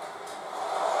away.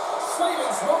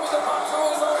 Slavens moving the puck through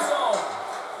his own zone.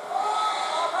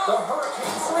 The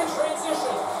Hurricanes are in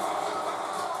transition.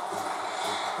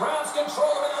 Grabs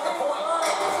control of it at the point.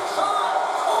 Shot!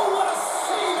 Oh, what a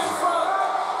save in front!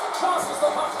 Tosses the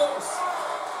puck loose.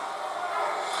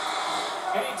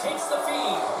 And he takes the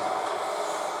feed.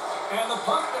 And the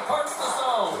puck departs the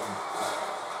zone.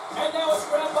 And now it's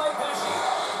grabbed by Pesci.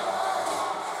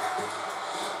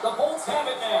 The Bolts have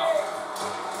it now.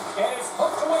 And it's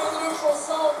hooked away in the neutral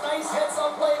zone. Nice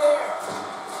heads-up play there.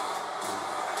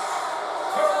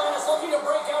 Carolina's looking to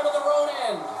break out of their own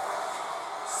end.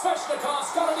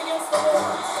 Svechnikov's got it against the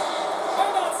boards.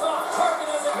 And that's off target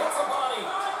as it hits a body.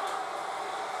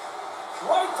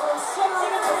 Right through center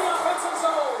and into the offensive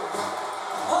zone.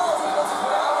 Paul's able to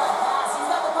put out that pass. He's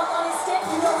got the puck on his stick.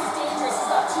 You know he's dangerous. He's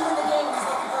got 2 in the game and he's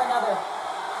looking for another.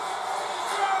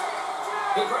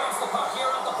 He grabs the puck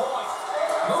here at the point.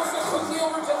 Moves it quickly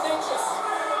over to Niches.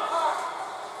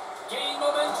 Gain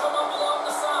momentum up along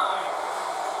the side.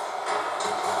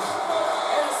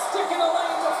 And a stick in the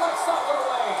lane deflects that one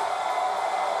away.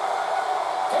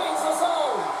 Gains the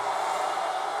zone.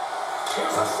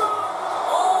 Here's a shot.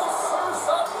 Oh, serves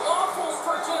up waffles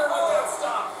for dinner with that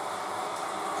stop.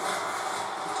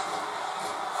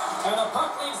 And the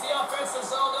puck leaves the offensive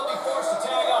zone. They'll be forced to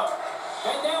tag up.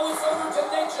 And now it's over to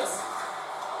Niches.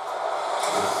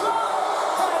 Shot!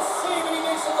 And a save, and he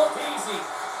makes it look easy.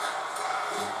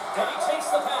 And he takes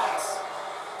the pass.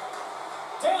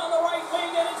 Down the right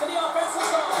wing and into the offensive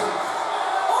zone.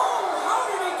 Oh, how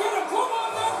did he get a glove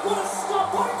on that? What a stop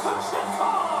by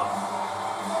Kochetkov!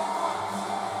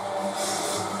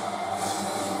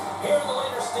 Here in the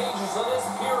later stages of this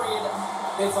period.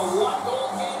 It's a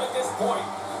one-goal game at this point.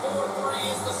 4-3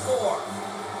 is the score.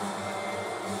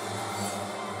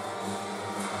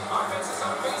 Offense is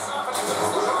on face-off and he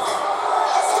wins the draw.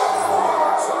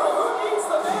 So who needs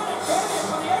the man advantage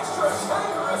with the extra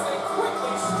attacker as they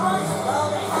quickly strike? Well,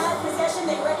 they had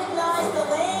possession, they recognized the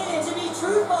lane, and to be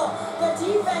truthful, the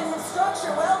defensive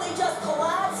structure, well, they just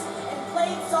collapsed and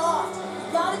played soft.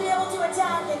 You got to be able to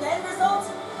attack, and the end result,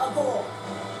 a goal.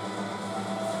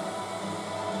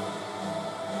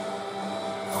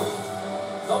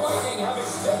 The Lightning have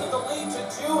extended the lead to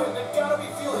 2, and they've got to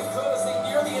be feeling good as they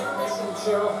near the intermission,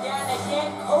 Cheryl. Yeah, and they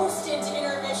can't coast into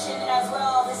intermission as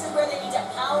well. This is where they need to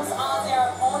pounce on their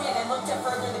opponent and look to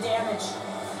further the damage.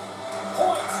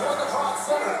 Points for the drop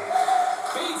center.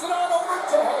 Feeds it on over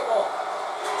to Hagel.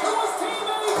 To his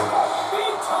teammate.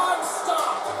 Big time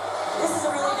stop. This is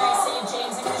a really nice save,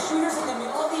 James. I mean, the shooter's in the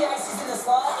middle of the ice. He's in the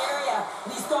slot area,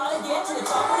 and he's got to get to the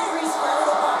top of the crease square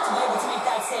of the puck to be able to make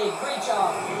that save. Great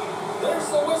job. There's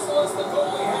the whistle as the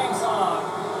goalie hangs on.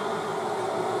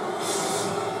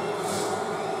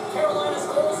 Carolina's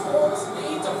goal scorers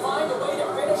need to find a way to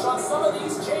finish on some of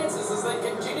these chances as they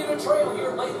continue to trail here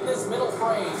late in this middle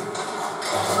frame.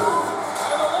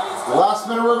 The last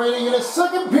minute remaining in the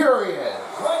second period.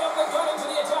 Right up the gut into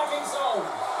the attacking zone.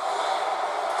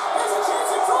 There's a chance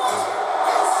at front.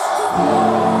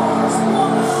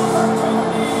 Scores! What an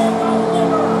opportunity and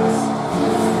delivers.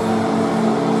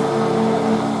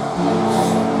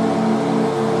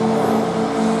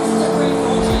 This is a great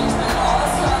goal, James. And all it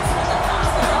starts with the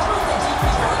pass. But not with the deep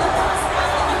before the pass.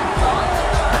 As they can dot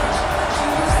the charge to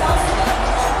yourself so that you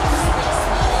can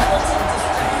open space to be able to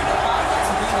distribute the puck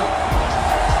to beat it.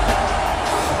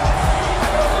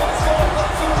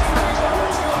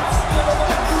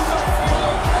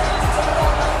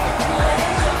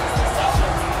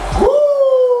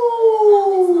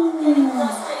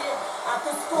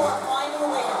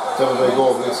 Tampa Bay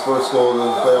goal, his first goal of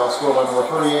the playoffs, scored by number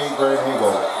 38, Brandon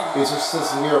Hagel. He's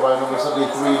assisted here by number 73,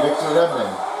 Victor Edmond,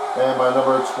 and by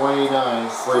number 29,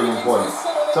 Braden Point.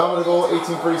 Time of the goal,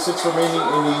 18:36 remaining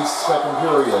in the second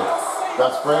period.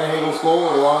 That's Brandon Hagel's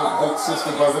goal, along with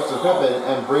assisted by Victor Edmond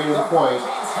and Braden Point,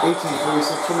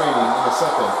 18:36 remaining in the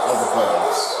second of the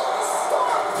playoffs.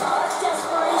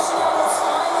 Desperation at its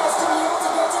finest to be able to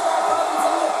get to that puck and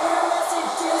send a clear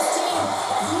message to his team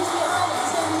that he's behind and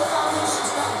he's going to be the foundation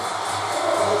tonight.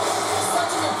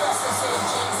 Such an impressive save,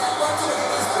 James. I'd love to look at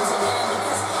this once again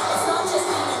because it's not just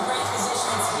being in great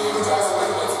position, it's being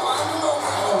desperate. It's finding a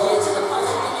way to get to the puck,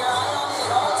 keeping your eye on it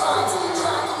at all times,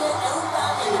 tracking it out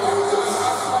back and out behind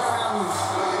everyone around you.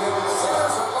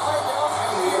 Centers are lined up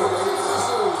and we are ready to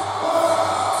pursue.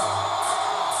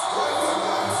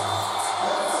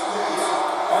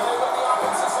 And they win the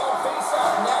offensive zone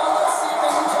face-off. Now let's see if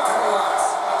they can capitalize.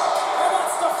 And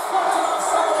that's deflected off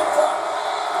someone in front.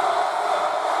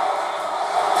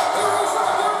 Here is the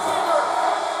goaltender.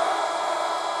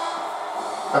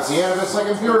 That's the end of the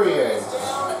second period.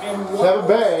 Down and one Tampa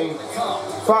Bay, to come.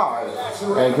 5,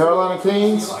 and Carolina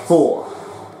Canes, 4.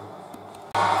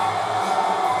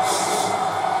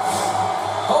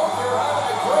 Hope you're having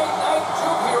a great night.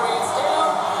 2 periods down.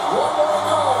 1 more to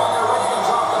go when they're ready to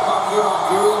drop the puck here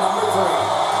on period number 3.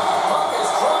 Puck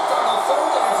is dropped on the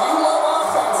third, and if you love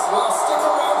offense, well, stick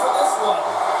around for this one.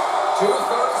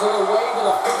 2/3 of the way to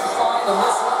the finish line in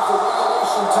this one for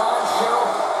regulation time. Cheryl,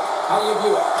 how do you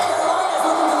view it? Carolina's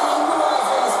looking to the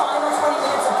equalizer in these final 20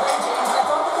 minutes of play, James. I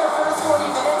thought that their first 40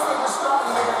 minutes, they were strong.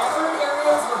 You know, their effort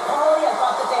areas were quality. I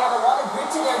thought that they had a lot of grit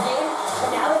to their game. But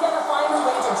now they got to find a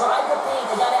way to drive the paint.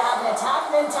 They got to have an attack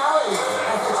mentality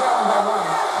as they're trailing by 1.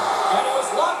 And it was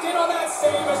locked in on that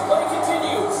save as play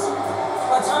continues.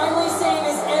 A timely save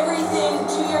is everything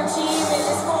to your team, and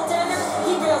this goaltender,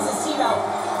 he bails his team out.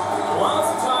 Lots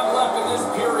of time left in this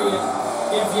period.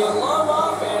 If you love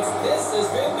offense, this has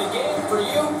been the game for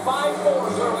you.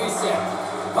 5-4 is where we sit.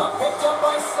 Puck picked up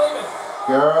by Slavin.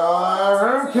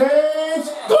 Carolina Canes,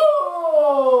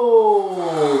 goal!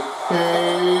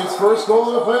 Canes' first goal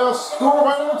of the playoffs, scored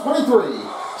by number 23,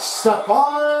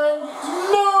 Stefan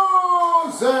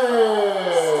Goaltender.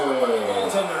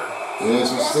 This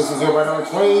was assisted here by number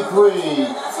 23,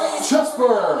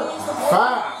 Jesper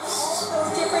Fast.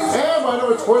 And by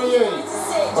number 28,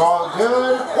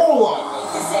 Bogdan Ola.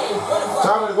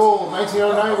 Time of the goal,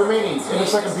 19:09 remaining in the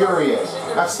second period.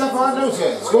 As Stefan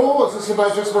Nosen's goal, assisted by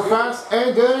Jesper Fast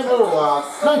and Dan Ola.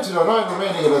 19:09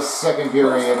 remaining in the second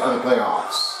period of the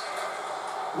playoffs.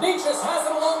 Nietzsche's has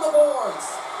it along the boards.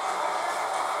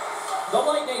 The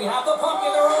Lightning have the puck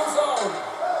in their own zone.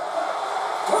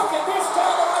 Look at this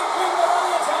down the right wing, they're on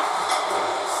the attack.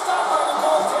 Stopped by the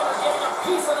goaltender, getting a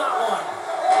piece of that one.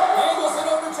 Angles it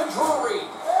over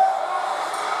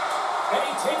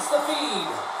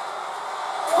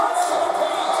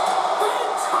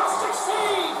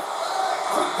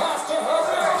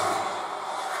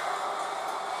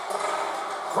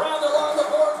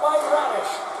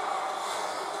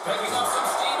Picking up some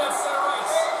steam at center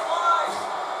ice.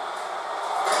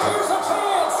 Here's a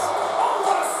chance. Oh,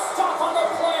 what a stop on the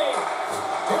play.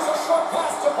 Here's a short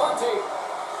pass to Bunty.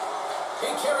 He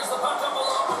carries the puck up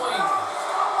along the wing.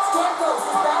 Stamkos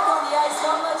is back on the ice.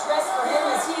 Not much rest for him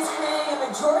as he's creating a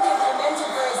majority of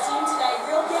momentum for his team tonight.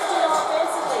 Real gifted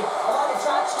offensively. A lot of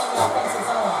traction in the offensive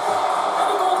zone. And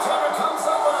the goaltender comes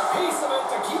up with a piece of it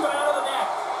to keep it out of the net.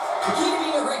 The key to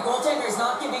being a great goaltender is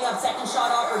not giving up second shot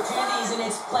opportunities, and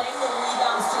it's playing the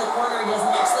rebounds to the corner. He does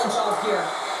an excellent job here.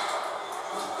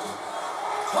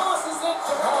 Tosses it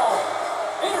to Paul.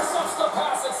 Intercepts the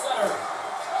pass at center.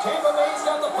 Tampa Bay's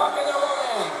got the puck in their own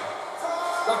end.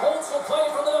 The Bolts will play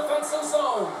from the defensive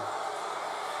zone.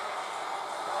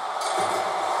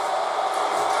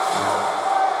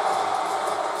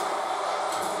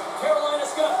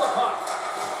 Carolina's got the puck.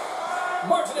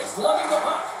 Martinek's lugging the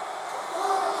puck.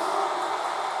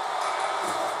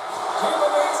 Tampa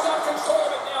Bay's got control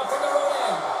of it now from their own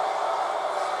end.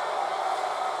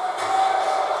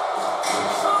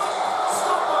 Shot!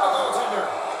 Stopped by the goaltender.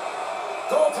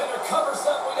 Goaltender covers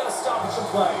up. We got a stoppage of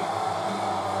play.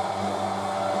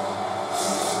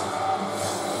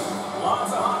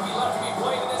 Lots of hockey left to be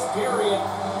played in this period.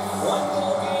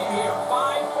 1-goal game here.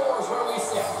 5-4 is where we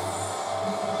sit.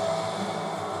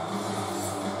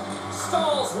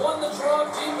 Stalls won the draw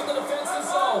deep in the defensive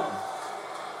zone.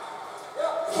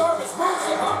 Jarvis moves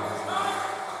the puck.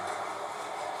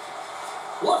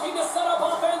 Looking to set up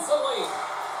offensively.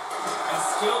 And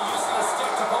still using a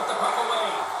stick to poke the puck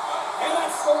away. And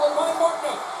that's stolen by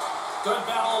Martin. Good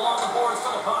battle along the boards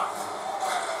for the puck.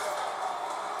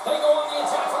 They go on the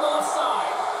attack from the left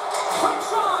side. Quick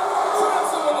shot.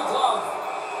 Grabs it with a glove.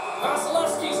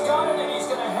 Vasilevsky's got it, and he's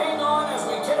going to hang on as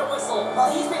we get a whistle.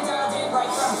 Well, he's been dialed in right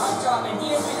from puck drop, and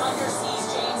he has been under siege,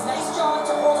 James. Nice job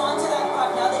to hold on to that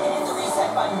puck. Now they can hit the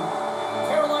reset button.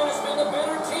 Carolina's been the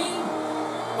better team,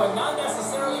 but not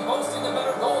necessarily boasting the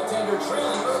better goaltender,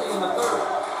 trailing early in the third.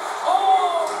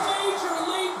 Oh, major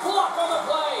league block on the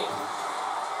play.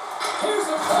 Here's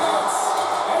a chance,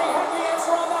 and he had the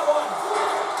answer on that one.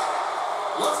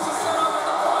 Looks to set up at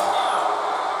the point now.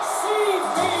 Save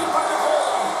made by the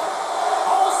goalie.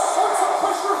 All sorts of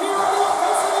pressure here on the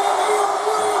offensive end. They are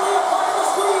really applying the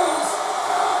squeeze.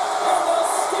 And they'll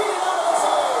skate it out of the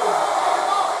zone.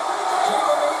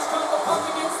 Tampa Bay's got the puck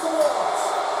against the walls.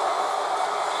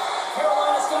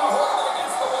 Carolina's got a hold of it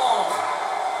against the wall.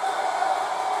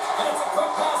 And it's a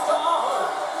quick pass to Aho.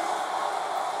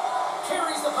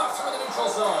 Carries the puck through the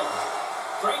neutral zone.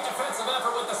 Great defensive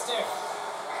effort with the stick.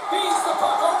 Feeds the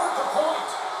puck over to point.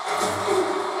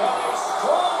 And a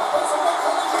strong physical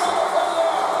collision on the play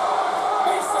there.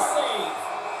 Makes the save.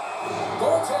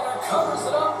 Goaltender covers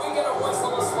it up. We get a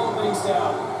whistle to slow things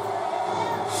down.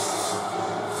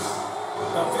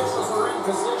 The officials are in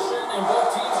position, and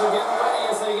both teams are getting ready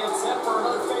as they get set for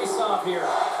another face-off here.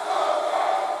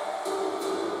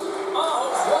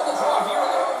 Aho's won the draw here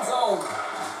in their own zone.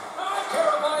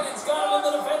 Carolina's got it in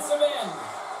the defensive end.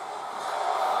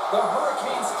 The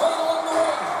Hurricanes play along the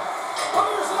wing.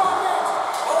 Fires it on net.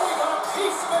 Oh, he got a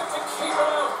piece of it to keep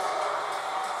it out.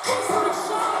 He's for a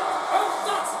shot, and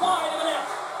that's wide of the net.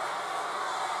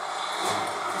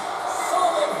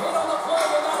 Solid hit on the play,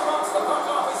 and that knocks the puck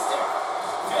off his stick.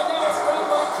 And now it's grabbed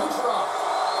by Kucherov.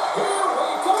 Here we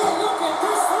go. Look at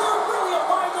this. They're really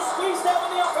applying the squeeze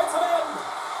down in the offensive end.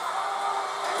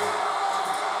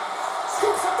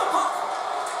 Scoops up the puck.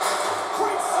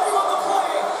 Great save on the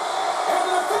play. And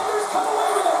the defenders come away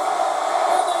with it.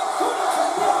 And they couldn't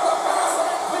connect the pass, and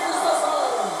it clears the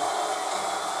zone.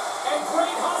 And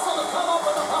great hustle to come up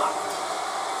with the puck.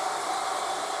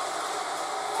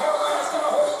 Carolina's going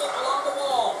to hold it along the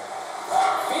wall.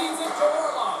 Feeds it to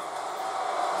Orlov.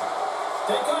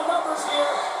 They've got numbers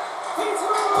here. Feeds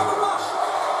it over on the rush.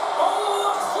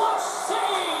 Oh, a clutch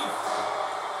save.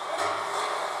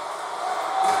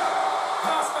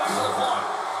 Pass back to the point.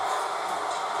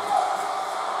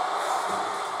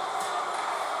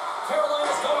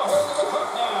 Carolina's got a hold of the puck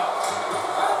now.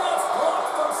 And that's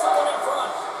blocked from someone in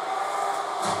front.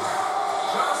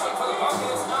 Johnson for the puck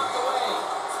is knocked away.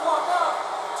 Swap up.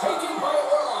 Taken by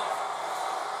Orlov.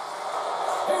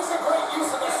 Here's a great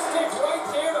use of the stick right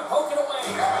there to poke it away.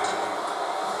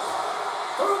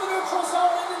 Through the neutral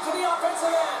zone and into the offensive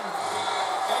end.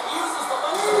 And uses the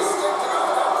length of the stick to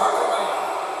knock that puck away.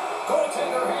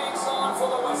 Goaltender hangs on for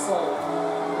the whistle.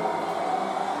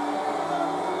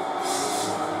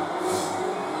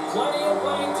 Plenty of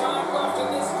playing time left in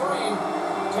this frame.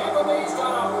 Tampa Bay's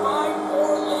got a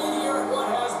 5-4 lead here in what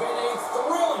has been a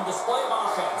thrilling display of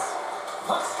offense.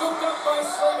 Puck scooped up by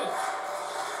Slavin.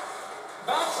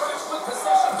 Backtracks with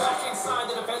possession back inside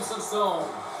the defensive zone.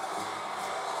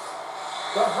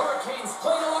 The Hurricanes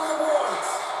played along the boards.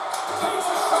 Takes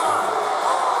a shot.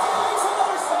 Makes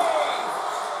another save.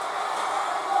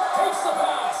 Takes the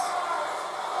pass.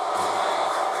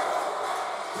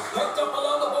 Picked up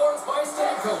along the boards by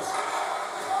Stamkos.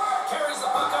 Carries the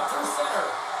puck up through center.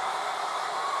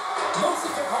 Moves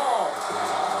it to Hall.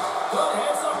 Good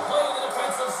heads-up play in the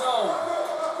defensive zone.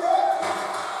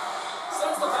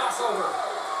 Sends the pass over.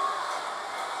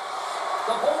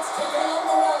 The Bolts take it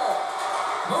along the wall.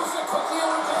 Moves it quickly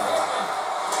over to Hickman.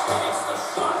 Takes the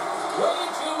shot. Way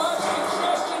too much.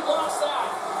 Congestion blocks that.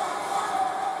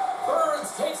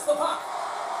 Burns takes the puck.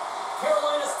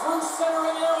 Carolina's through center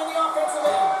and now in the offensive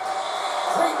end.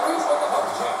 Great reach with the hook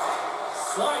check.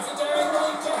 Slides it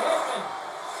diagonally to Hickman.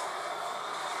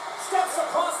 Steps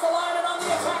across the line and on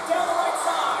the attack down the right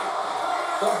side.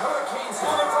 The Hurricanes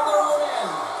have it from their own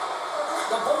end.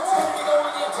 The Bolts ready to go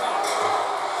on the attack.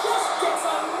 Just gets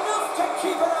enough to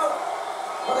keep it out.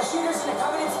 Well, the shooter's in a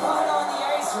coveted spot on the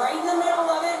ice, right in the middle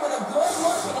of it with a good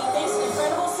look, and he makes an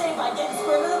incredible save by getting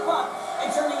square to the puck and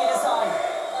turning it aside.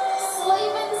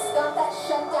 Slavin's got that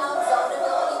shutdown zone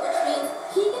ability, which means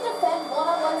he can defend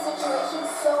one-on-one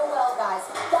situations so well, guys.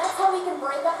 That's how he can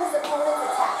break up his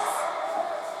opponent's attacks.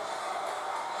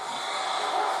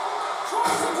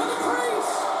 Tries it to the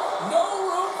crease. No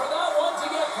room for that one to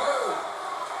get through.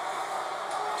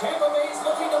 Tampa Bay's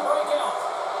looking to break out.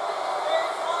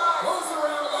 Moves it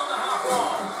around along the half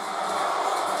wall.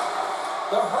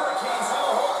 The Hurricanes have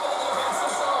a hold of it in the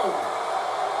defensive zone.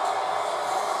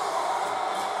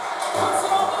 Puts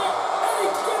it on there, and he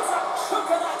gets a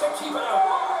chunk of that to keep it out.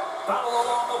 Battle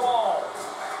along the wall.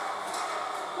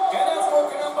 And that's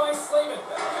broken up by Slavin.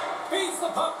 Feeds the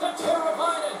puck to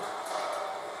Teravainen.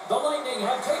 The Lightning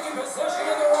have taken possession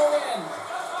of their own end.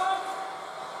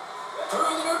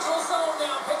 Through the neutral zone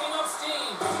now, picking up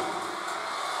steam.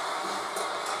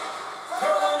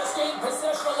 Carolina's gained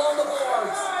possession along the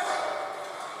boards.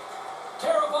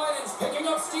 Teravainen's picking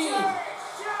up steam.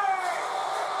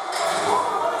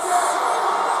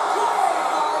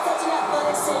 Such an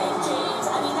athletic save, James.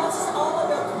 I mean, that's just all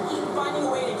about competing, finding a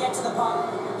way to get to the puck.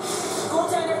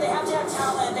 Goaltender, they have to have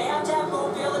talent, they have to have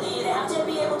mobility, they have to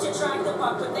be able to track the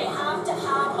puck, but they have to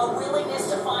have a willingness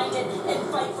to find it and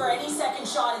fight for any second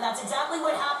shot, and that's exactly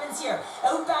what happens here.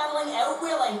 Out-battling,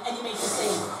 out-willing, and you make the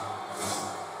save.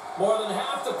 More than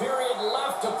half the period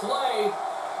left to play.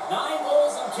 9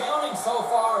 goals and counting so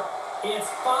far. It's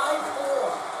 5-4.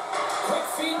 Quick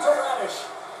feed to Radish.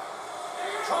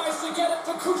 Tries to get it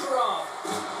to Kucherov.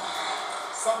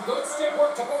 Some good stick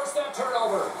work to force that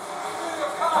turnover.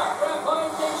 Puck grab by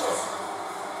Ignatius.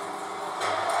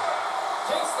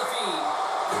 Takes the feed.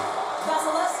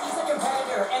 Vasilevsky's a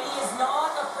competitor, and he is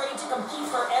not afraid to compete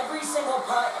for every single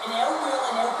puck and out-will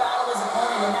and out-battle his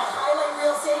opponent. And that highlight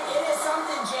reel save, it is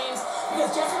something, James,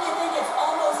 because just when you think it's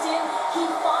almost in, he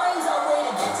finds a way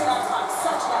to get to that puck.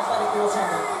 Such an athletic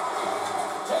goaltender.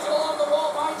 Taken along the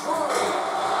wall by Drury.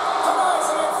 Denies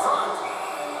him in front.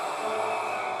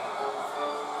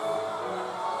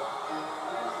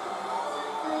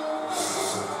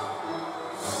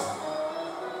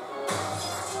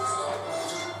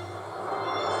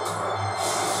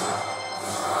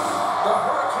 The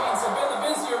Hurricanes have been the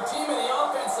busier team in the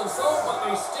offensive zone, but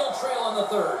they still trail in the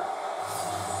third.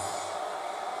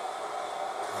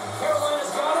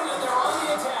 Carolina's got it, and they're on the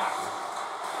attack.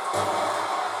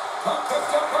 Puck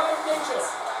picked up by Ignatius.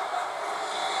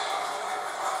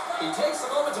 He takes a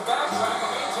moment to backtrack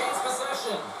and maintains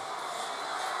possession.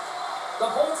 The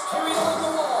Bolts carried along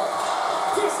the wall.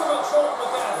 Gives them a jolt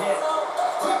with that hit.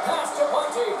 Quick pass to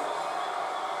Bunty.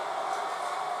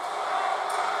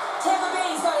 Tampa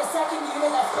Bay's got a second unit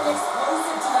that's been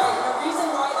explosive tonight, and the reason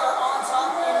why they're on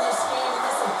top in this game, and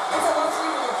listen, it's a luxury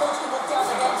when your coach can look down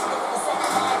the bench and look at the second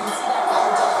line and see that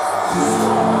power dunk.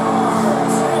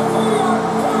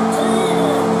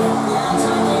 Yeah,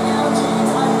 time game now,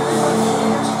 James. I really like the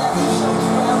energy that they showed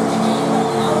throughout the game, but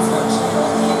now it's about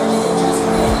channeling the energy they just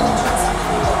created and doing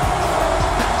something with it.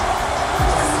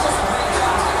 This is just a great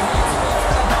job to hands away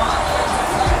from the body and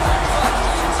deflect that puck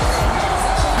into the hands.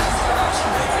 It changes direction,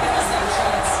 brings it in a second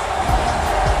chance.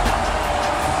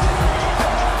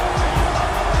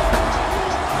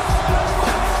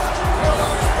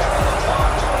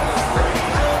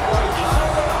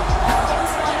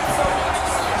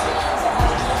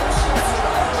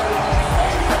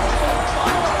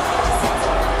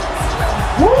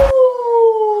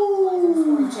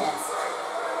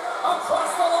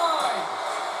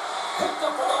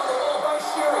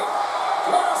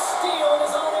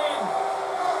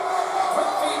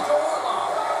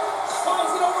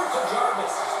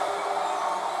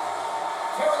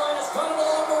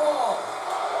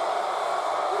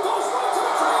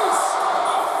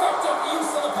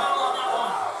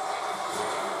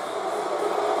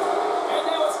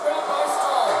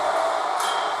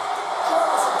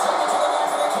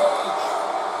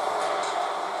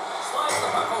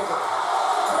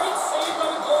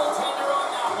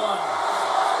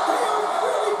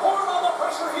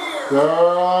 The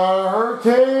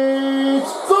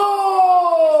Hurricanes goal!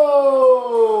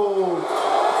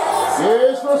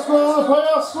 His first goal of the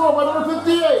playoff score by number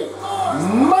 58,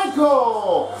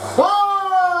 Michael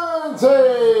Fonte!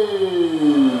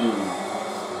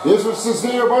 This was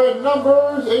sustained by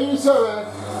number 87,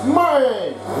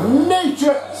 Martin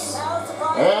Natchez.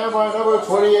 And by number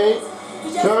 28,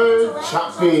 Kevin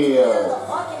Chatfield.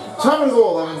 Time of the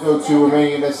goal, 11:02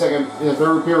 remaining in the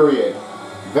third period.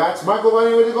 That's Michael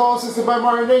Fonte with the goal, assisted by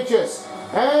Martin Natchez.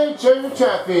 And Kevin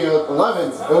Chatfield,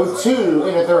 11:02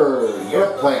 in the third in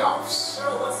the playoffs.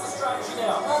 What's the strategy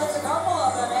now? Well, there's a couple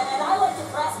of them, and I like to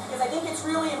press because I think it's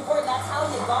really important. That's how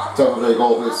you got Time of the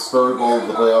goal, his third goal of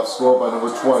the playoffs, scored by number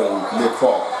 20, Nick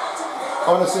Paul.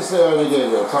 Unassisted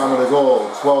Onegado, time of the goal,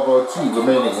 12:02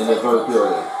 remaining in the third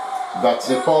period. That's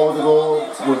Nick Paul with the goal,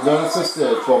 with none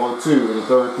assisted, 12:02 in the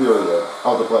third period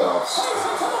of the playoffs. To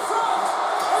the front,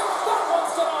 and that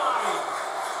one's denied.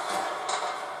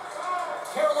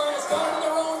 Carolina's got it in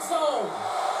their own zone.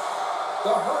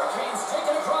 The Hurricanes take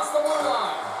it across the blue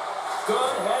line.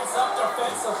 Good heads-up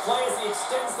defensive play as he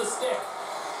extends the stick.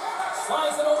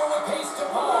 Slides it over with pace to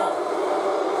Paul.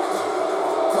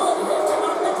 Good hit to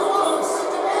knock the puck loose.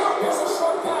 Here's a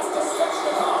short pass to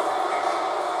Svechnikov.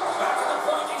 Back to the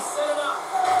point, he's set it up.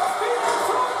 Feet in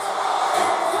front.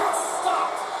 That's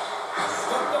stopped.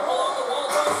 Scooped up along the wall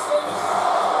by Slavin.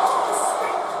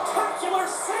 Spectacular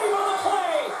save on the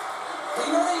play. Well,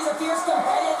 you know that he's a fierce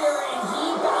competitor, and he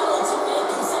battled to make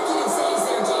consecutive saves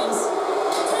there, James.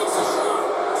 Takes a shot.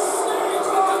 Snags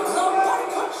with the glove by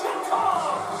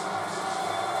Kochetkov.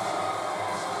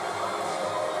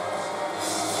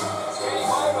 Standing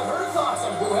by with her thoughts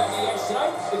on who had the edge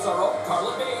tonight, it's our own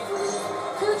Carla Bay.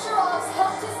 Kucherov's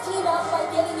helped his team out by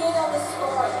getting in on the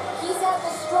score. He's had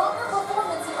the stronger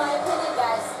performance, in my opinion,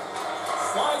 guys.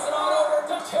 Slides it on over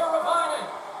to Teravainen.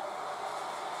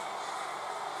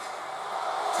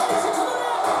 Takes it to the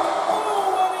net.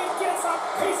 Oh, and he gets a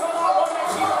piece of that one to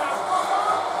keep it out.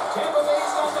 Tampa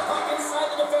Bay's got the puck inside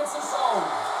the defensive zone.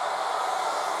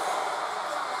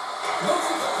 Moves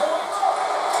it to point.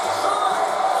 Shot.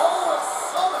 Oh, and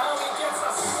somehow he gets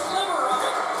a sliver of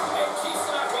it and keeps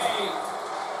it at bay.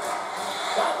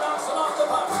 That knocks it off the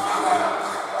puck.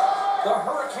 The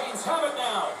Hurricanes have it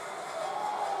now.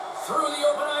 Through the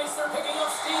open ice, they're picking up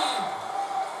steam.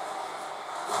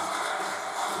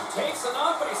 Takes it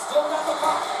up, but he's still got the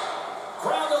puck.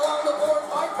 Ground along the board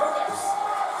by Pervix.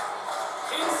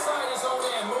 Inside his own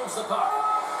end, moves the puck.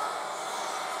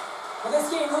 Well, this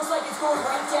game looks like it's going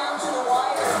right down to the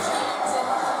wire, James, and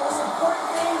the most important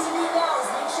thing to do now is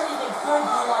make sure you make good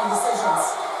blue-line decisions.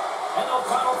 And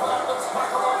O'Connell for that looks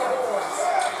back along the boards.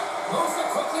 Moves it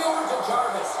quickly over to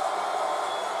Jarvis.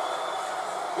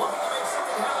 Looking to make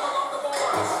something happen along the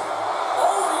boards.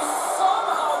 Oh, he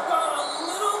somehow got a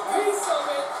little piece of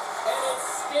it, and it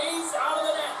stays out of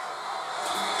the net.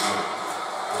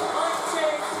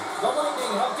 The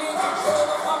Lightning have gained control of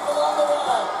the puck along the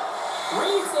wall.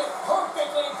 Reads it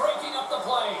perfectly, breaking up the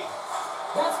play.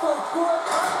 That's from poor.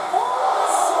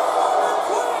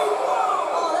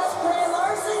 Oh, that's grand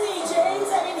larceny, James.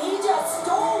 I mean, he just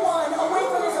stole one away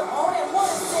from his opponent. What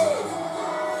a save.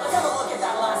 Let's have a look at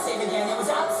that last save again. It was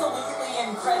absolutely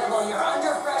incredible. You're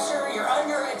under pressure, you're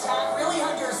under attack, really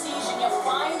under siege, and you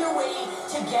find a way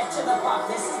to get to the puck.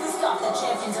 This is the stuff that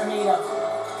champions are made of.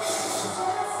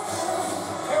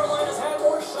 Carolina's had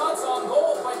more shots on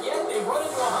goal, but yet they've run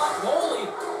into a hot goalie.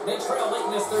 They trail late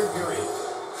in this third period.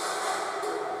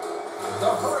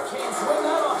 The Hurricanes win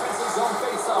that offensive zone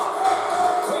face-off.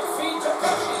 Quick feed to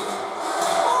Pesci.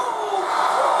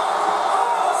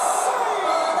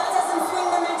 That doesn't swing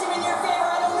momentum in your favor.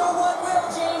 I don't know what will,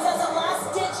 James. That's a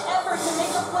last-ditch effort to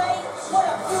make a play. What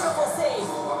a beautiful save.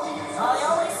 I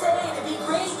always say, to be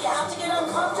great, you have to get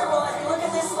uncomfortable. If you look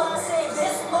at this last save,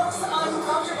 this looks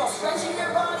uncomfortable. Stretching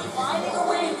your body, finding a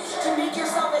way to make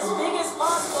yourself as big as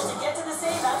possible to get to the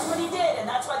save. That's what he did, and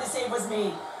that's why the save was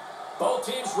made. Both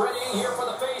teams readying here for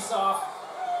the face-off.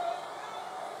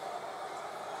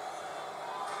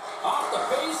 Off the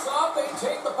face-off, they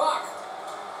take the puck.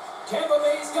 Tampa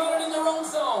Bay's got it in their own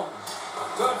zone.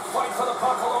 Good fight for the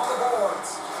puck along the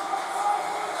boards.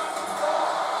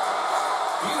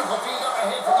 Beautiful feed up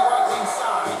ahead from the right wing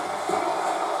side.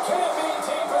 Can't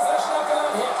maintain possession after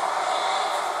that hit.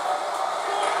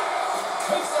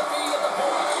 Takes the feed at the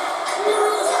point. Here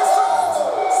is a shot.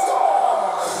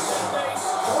 Scores! And they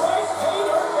strike pay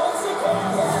dirt once again.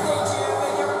 Yeah, they do.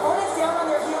 And your opponent's down on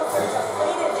their heels. They're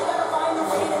deflated. They got to find a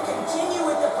way to continue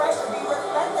with the pressure, be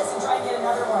relentless, and try and get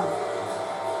another one.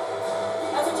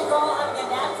 That's what you call having a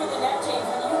knack for the net, James.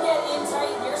 When you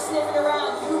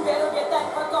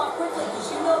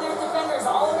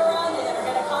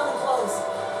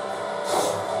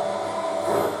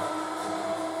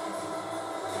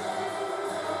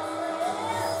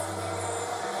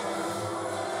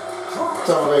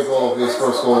Tampa Bay goal, his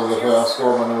first goal of the playoffs,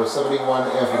 scored by number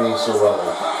 71, Anthony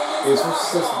Sorelli. His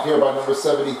first assist here by number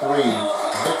 73,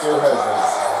 Victor Hedman.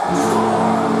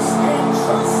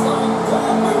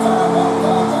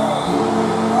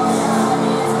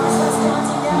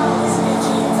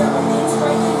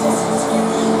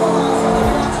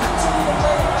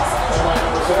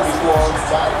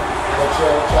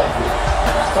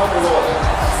 Top of the goal,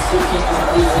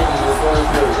 15-3 in the third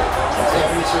period. That's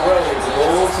Anthony Sorelli, the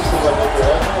goal assisted by Victor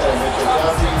Hedman, and Mitchell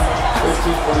County,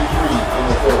 15-43 in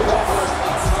the third.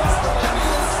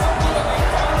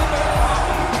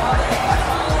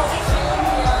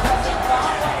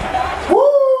 Woo!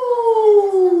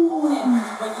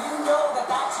 When you know that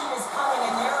that team is coming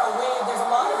and they're away, there's a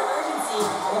lot of urgency,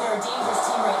 and they're a dangerous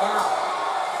team right now.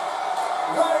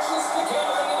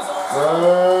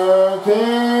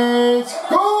 Hurricanes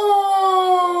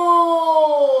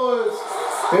goals!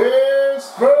 His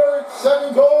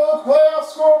second goal, playoff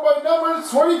score by number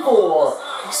 24,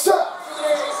 Seth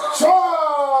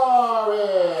Chavez.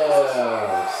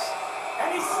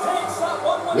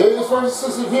 His first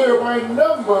assisted here by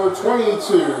number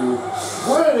 22,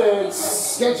 Brennan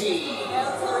Sketchy.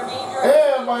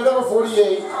 And by number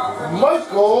 48,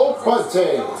 Michael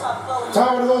Bunting.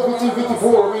 Time of the goal,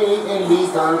 15:54 remaining in the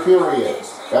third period.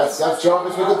 That's Seth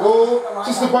Chavez with the goal,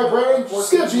 assisted by Brennan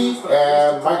Sketchy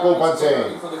and Michael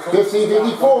Bunting.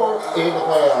 15:54 in the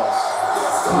playoffs.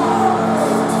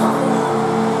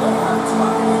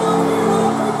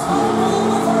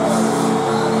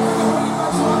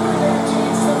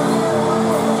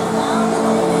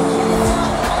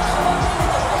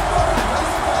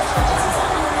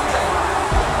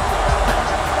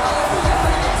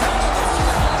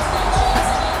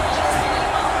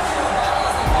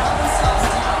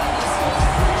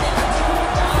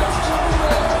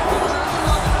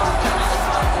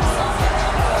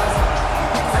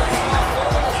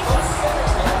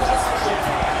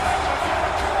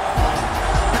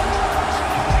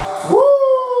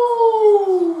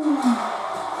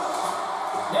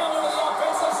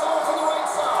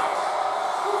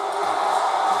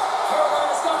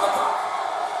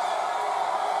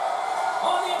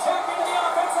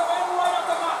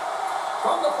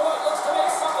 From the point, looks to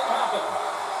make something happen.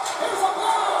 Here's a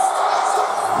blast!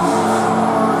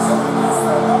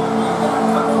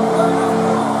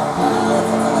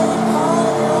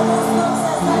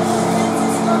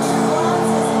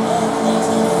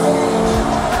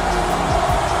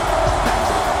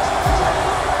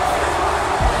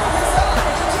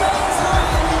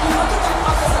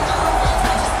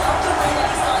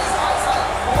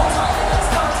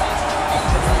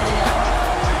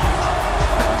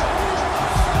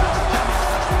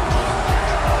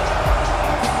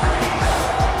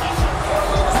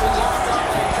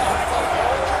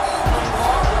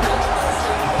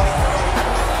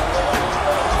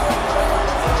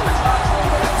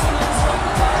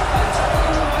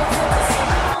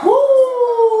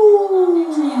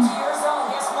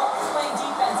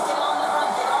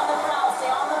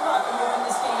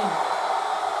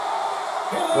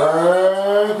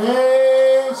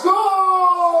 Hurricanes goal!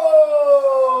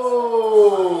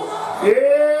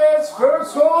 It's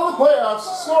first goal of the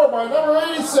playoffs, scored by number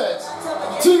 86,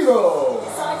 Timo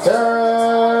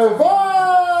Teravainen.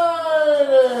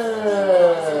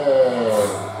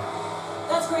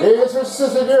 It's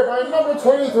assisted here by number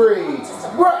 23,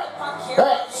 Brett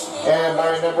Patch, and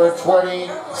by number 20,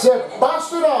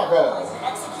 Sebastian Aho.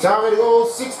 Time of the goal,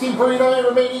 16:49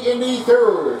 remaining in the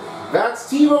third. That's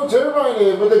Timo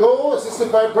Teravainen with the goal,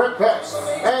 assisted by Brett Patch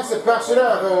and Sebastian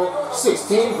Aho,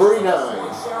 16:49.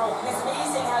 It's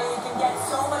amazing how you can get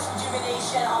so much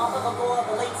rejuvenation off of a goal at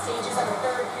the late stages of the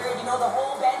third period. You know the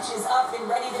whole bench is up and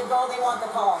ready to go. They want the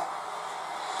call.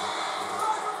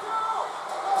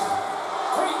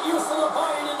 Great use of the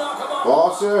body to knock him out.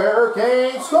 Also,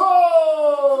 Hurricanes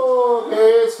goal!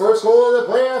 It's first goal of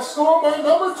the playoffs, scored by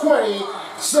number 20,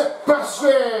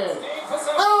 Sebastian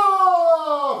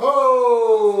Aho!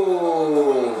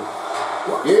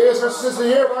 Here's assisted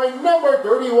here by number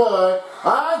 31,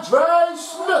 Andrei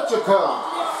Smetchikov.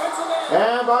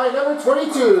 And by number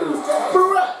 22,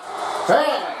 Brett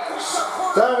Patch.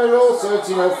 Time of the goal,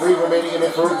 17:03 remaining in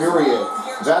the third period.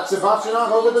 That's Sebastian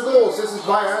Aho with the goal, assisted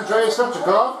by Andrei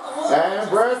Smetchikov and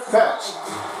Brett Patch.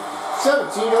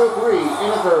 17:03 in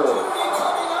the third.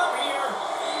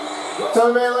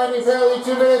 Tampa Bay Lightning penalty,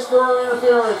 2 minutes for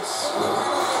interference.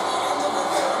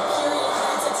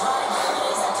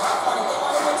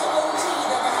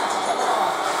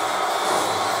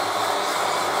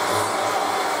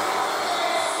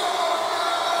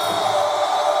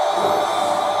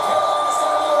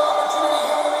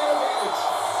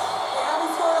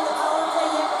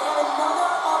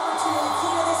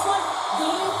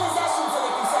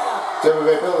 Time of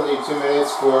penalty, 2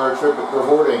 minutes for trip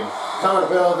reporting. Time of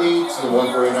penalty,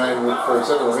 1:49 for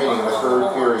 7 remaining in the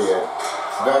third period.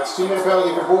 That's 2-minute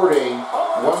penalty for boarding,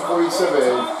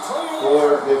 1:47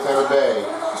 for the Tampa Bay.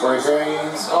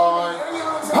 Hurricanes on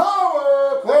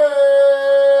power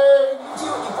play!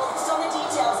 You focused on the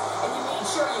details, and you made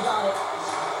sure you got it.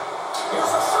 Here's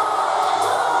a shot.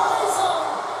 Denies him.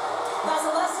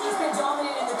 Vasilevsky's been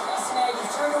dominant in the crease tonight.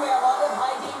 He's turned away a lot of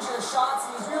high-danger shots,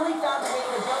 and he's really found a way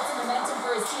to build some momentum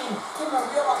for his team, give him a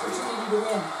real opportunity to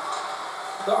win.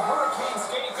 The Hurricanes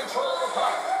gaining control of the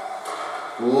puck.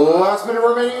 Last minute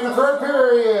remaining in the third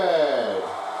period.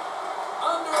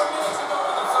 Under a minute to go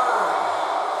in the third.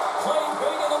 Playing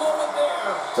big in the moment there.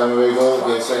 Tampa Bay goal,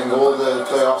 the second goal of the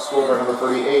playoff score by number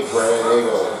 38, Brandon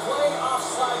Hagel. Play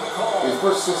offside the call. His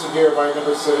first assisted here by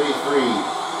number 73,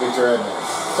 Victor Edmonds.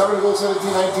 7 goals,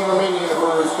 17-19 remaining in the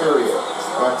first period.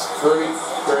 That's 30.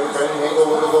 Brandon Hagel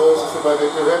with the goal assisted by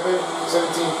Victor Edmonds,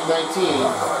 17-19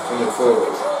 in the third.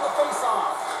 Control the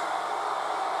face-off.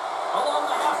 Along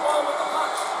the half wall with the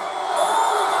puck. Oh,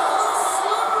 he got a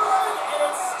sliver in, and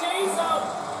it stays out.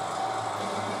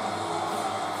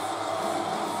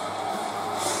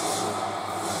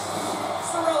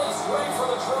 Cirelli's ready for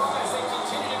the draw as they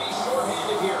continue to be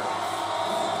shorthanded here.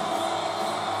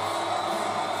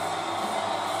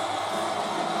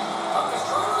 Puck is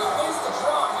trying to replace the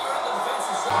draw here in the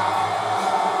defensive zone.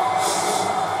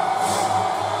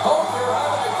 Hope you're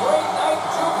having a great night.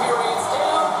 2 periods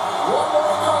down. 1 more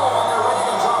to go when they're ready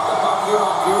to drop the puck here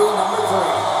on period number 3.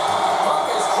 Puck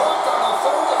is dropped on the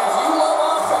third, and if you love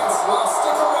offense, well,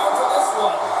 stick around for this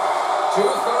one.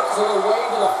 2/3 of the way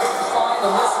to the finish line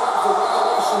in this one for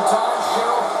regulation time.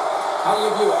 Cheryl, how do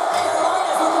you view it?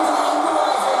 Carolina's looking to the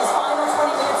equalizer in his final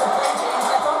 20 minutes of play, James.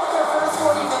 I thought that their first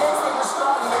 40 minutes they were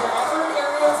strong. You know, their effort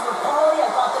areas were quality. I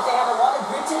thought that they had a lot of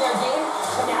grit to their game.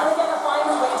 But now they got to find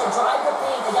a way to drive the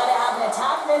paint. They got to have an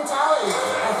attack mentality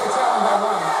as they're trailing by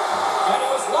 1. And he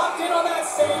was locked in on that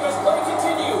save as play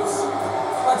continues.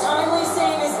 A timely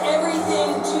save is everything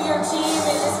to your team,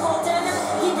 and this goaltender,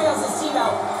 he bails his team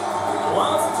out.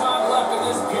 Lots of time left in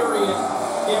this period.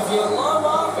 If you love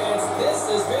offense, this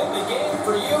has been the game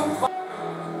for you.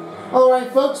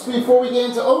 Alright folks, before we get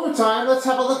into overtime, let's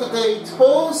have a look at the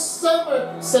total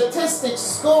statistics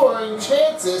scoring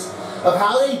chances of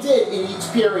how they did in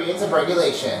each period of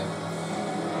regulation.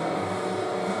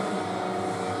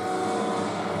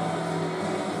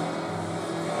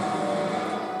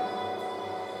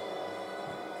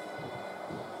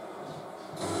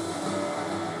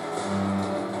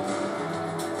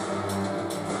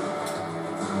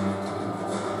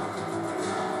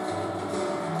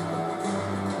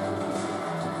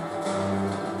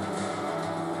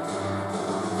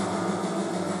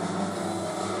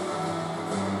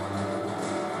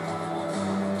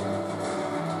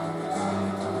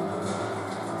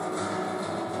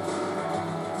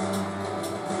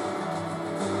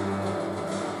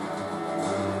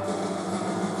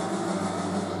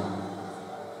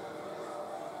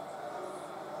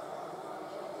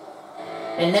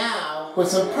 And now, with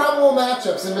some probable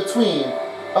matchups in between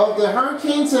of the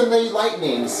Hurricanes and the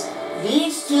Lightnings,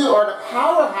 these two are the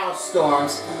powerhouse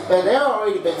storms that they've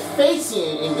already been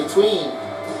facing in between.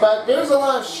 But there's a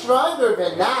lot stronger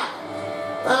than that.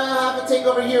 I have to take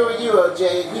over here with you,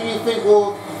 OJ. Who do you think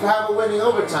will have a winning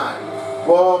overtime?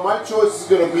 Well, my choice is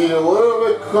going to be a little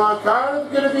bit, kind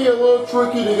of going to be a little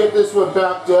tricky to get this one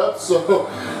backed up. So,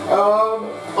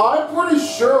 I'm pretty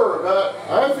sure that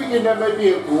I think that might be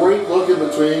a great look in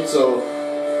between. So,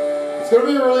 it's going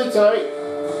to be really tight.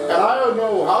 And I don't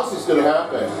know how this is going to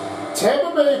happen.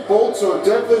 Tampa Bay Bolts are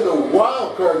definitely the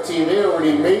wild card team. They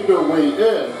already made their way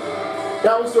in.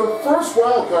 That was their first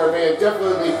wild card. They had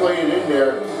definitely played it in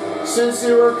there. Since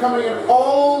they were coming in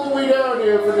all the way down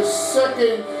here for the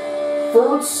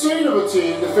third seed of a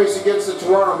team to face against the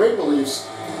Toronto Maple Leafs.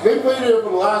 They played here for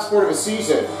the last part of the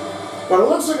season. But it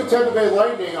looks like a Tampa Bay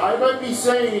Lightning. I might be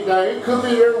saying that it could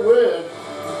be their win.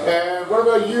 And what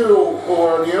about you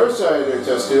or the other side of their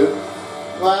test tube?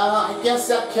 Well, I guess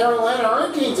that Carolina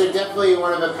Hurricanes are definitely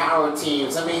one of the power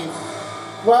teams. I mean,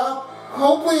 well,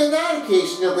 hopefully on that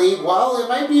occasionally, well, it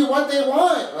might be what they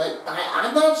want. Like,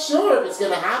 I'm not sure if it's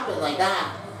going to happen like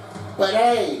that. But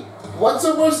hey, what's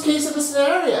the worst case of the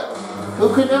scenario?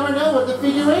 Who could never know what the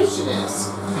figuration is?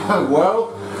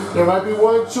 Well, there might be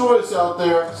one choice out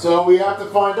there, so we have to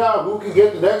find out who can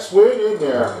get the next win in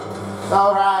there.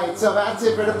 Alright, so that's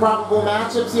it for the probable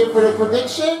matchups here for the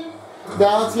prediction.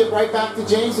 Now let's get right back to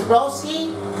James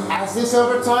Zabrowski, as this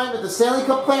overtime of the Stanley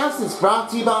Cup playoffs is brought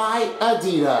to you by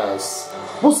Adidas.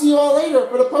 We'll see you all later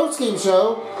for the post-game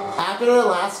show after the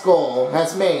last goal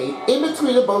has made in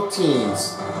between the both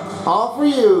teams. All for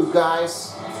you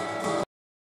guys.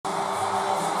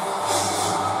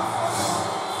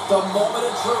 The moment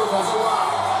of truth has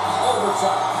arrived.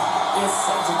 Overtime is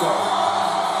set to go.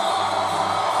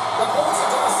 The Bolts have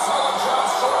done a solid job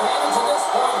shorthanded to this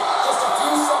point. Just a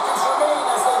few seconds remain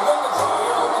as they win the draw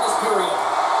here over this period.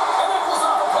 And that goes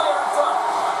off a player in front.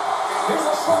 Here's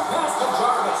a short pass to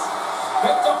Jarvis.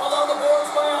 Picked up along the boards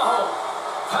by Aho.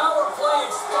 Power play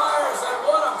expires, and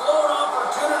what a blown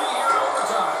opportunity here in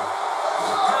overtime.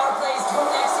 Power plays don't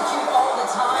execute all the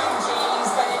time,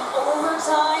 James, but in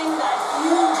overtime, that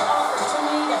huge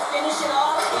opportunity to finish it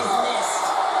off is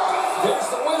missed. There's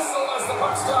the whistle as the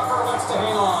puck stopper looks to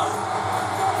hang on.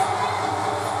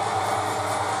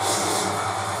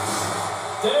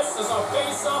 This is a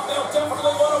face-off they'll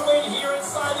definitely want to win here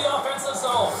inside the offensive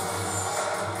zone.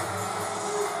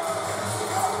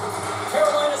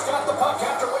 Carolina's got the puck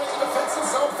after winning the defensive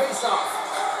zone face-off.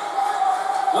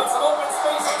 With some open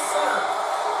space at center.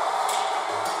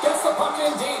 Gets the puck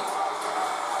in deep.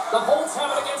 The Bolts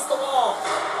have it against the wall.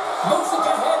 Moves it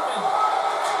to Hedman.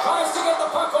 Tries to get the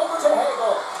puck over to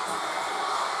Hagel.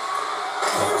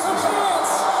 Here's a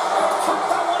chance. And kick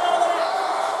that one out of the net.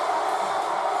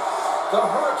 The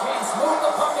Hurricanes move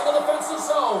the puck in the defensive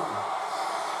zone.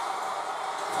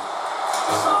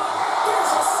 Shot.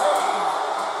 Here's a save.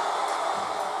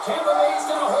 Tampa Bay's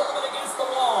going to hold it against the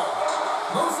wall.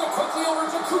 Moves it quickly over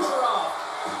to Kucherov.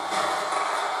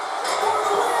 For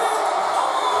the win.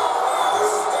 Oh,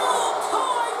 they're still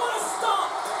tied. What a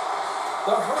stop.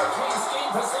 The Hurricanes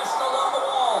gain possession along the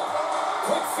wall.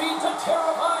 Quick feed to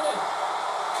Teravainen.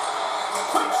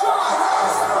 Quick shot.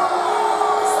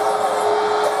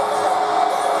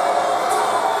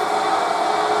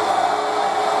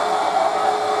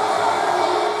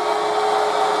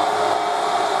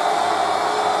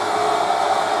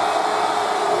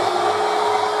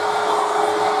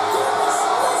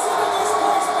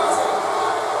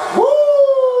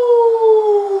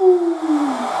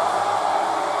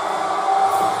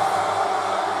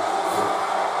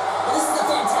 This is a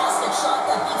fantastic shot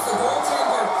that beats the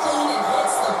goaltender clean and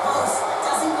hits the post.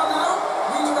 Doesn't come out,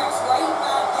 redirects right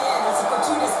back in. That's a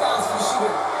fortuitous bounce for the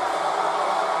shooter.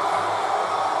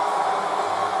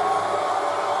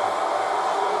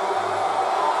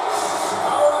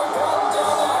 All right, batting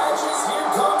down the hatches. Here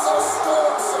comes a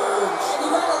storm surge. And you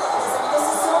gotta love this. I mean, this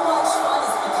is so much fun.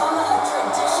 It's become a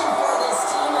tradition for this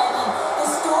team. I mean, the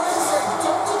storm surge,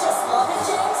 don't you just love it,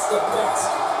 James? The best.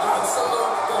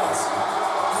 Absolute best.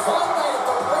 Fun night at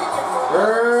the rink and for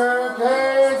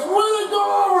Hurricanes win it to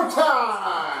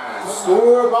overtime.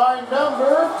 Scored by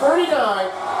number 39.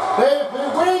 They've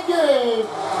been winning game.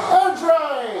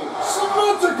 Andre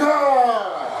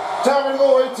Svechnikov. Time to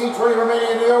go 18-20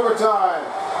 remaining in the overtime.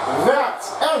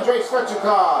 That's Andre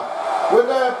Svechnikov with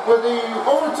the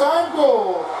overtime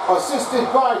goal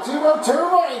assisted by Timo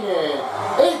Teravainen.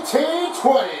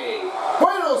 18-20.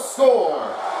 Final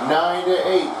score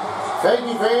 9-8. Thank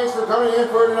you fans for coming in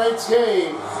for tonight's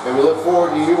game, and we look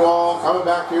forward to you all coming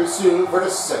back here soon for the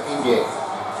second game.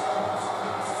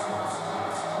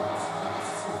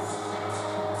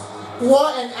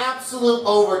 What an absolute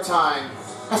overtime.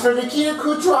 After Nikita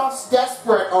Kucherov's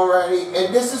desperate already,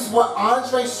 and this is what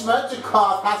Andre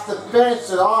Svechnikov has to finish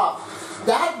it off.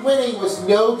 That winning was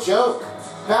no joke.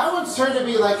 That one's turned to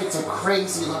be like it's a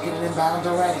crazy looking inbound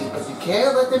already, but you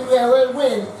can't let them let it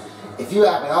win if you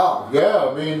have it all. Yeah,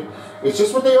 I mean, it's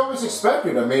just what they always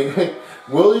expected. I mean,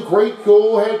 really great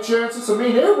goal, head chances. I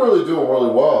mean, they're really doing really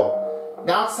well.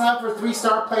 Now it's time for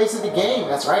 3-star plays of the game.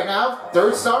 That's right now.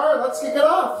 3rd star, let's kick it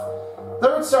off.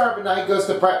 3rd star of the night goes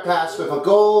to Brett Pash with a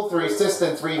goal, 3 assists,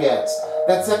 and 3 hits.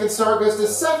 Then 2nd star goes to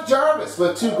Seth Jarvis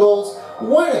with 2 goals,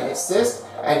 1 assist,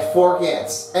 and 4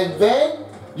 hits. And then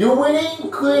your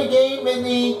winning game in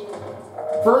the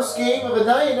first game of the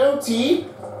night in OT.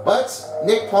 But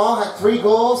Nick Paul had 3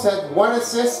 goals, had 1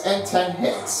 assist, and 10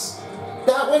 hits.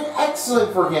 That went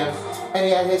excellent for him, and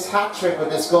he had his hat trick with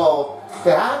this goal.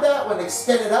 To have that one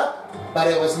extended up, but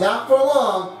it was not for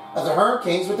long of the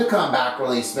Hurricanes with the comeback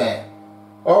release man.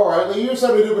 Alright, the Utes had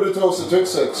a little bit of total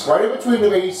statistics. Right in between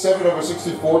them,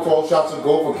 87/64, 12 shots on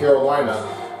goal for Carolina.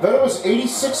 Then it was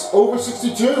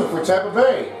 86/62 for Tampa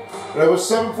Bay. And it was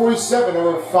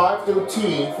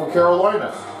 747/513 for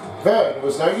Carolina. Then it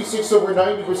was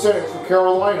 96/90% for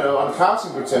Carolina on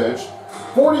passing percentage,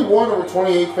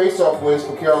 41/28 faceoff wins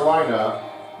for Carolina,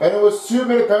 and it was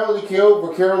 2-minute penalty kill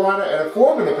for Carolina and a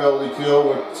 4-minute penalty kill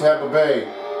with Tampa Bay.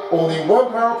 Only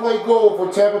 1 power play goal for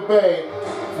Tampa Bay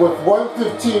with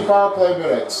 115 power play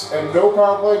minutes, and no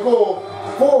power play goal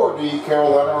for the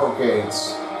Carolina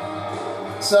Hurricanes.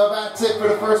 So that's it for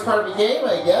the first part of the game,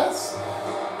 I guess.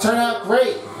 Turned out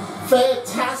great.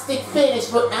 fantastic finish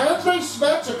for Andrei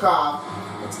Svechnikov.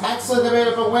 It's excellent to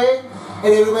make a win,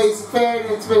 and everybody's fan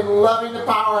has been loving the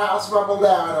powerhouse rumble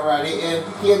down already in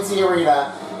PNC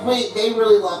Arena. They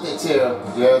really loved it too.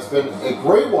 Yeah, it's been a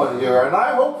great one here, and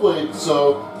I hopefully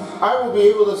so I will be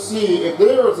able to see if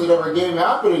there is another game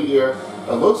happening here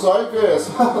that looks like this.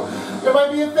 There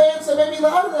might be a fan that may be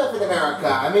loud enough in America.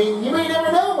 I mean, you may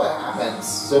never know what happens.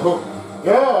 So,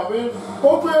 yeah, I mean,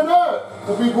 hopefully or not.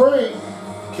 It'll be great.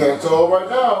 Can't tell right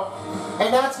now.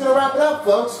 And that's going to wrap it up,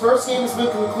 folks. First game has been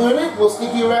concluded. We'll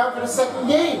stick you around for the second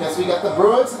game as we got the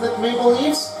Bruins and the Maple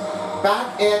Leafs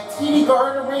back at TD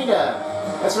Garden Arena.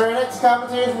 As for our next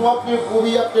commentators, we'll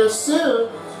be up there soon.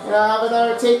 And I'll have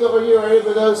another takeover here ready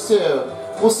for those two.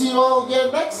 We'll see you all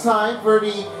again next time for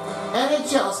the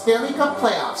NHL Stanley Cup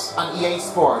Playoffs on EA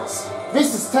Sports.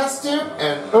 This is Test Tube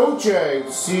and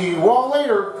OJ. See you all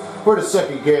later for the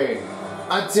second game.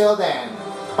 Until then,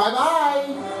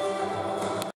 bye-bye.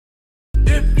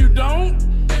 If you don't,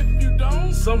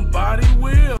 somebody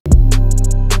will.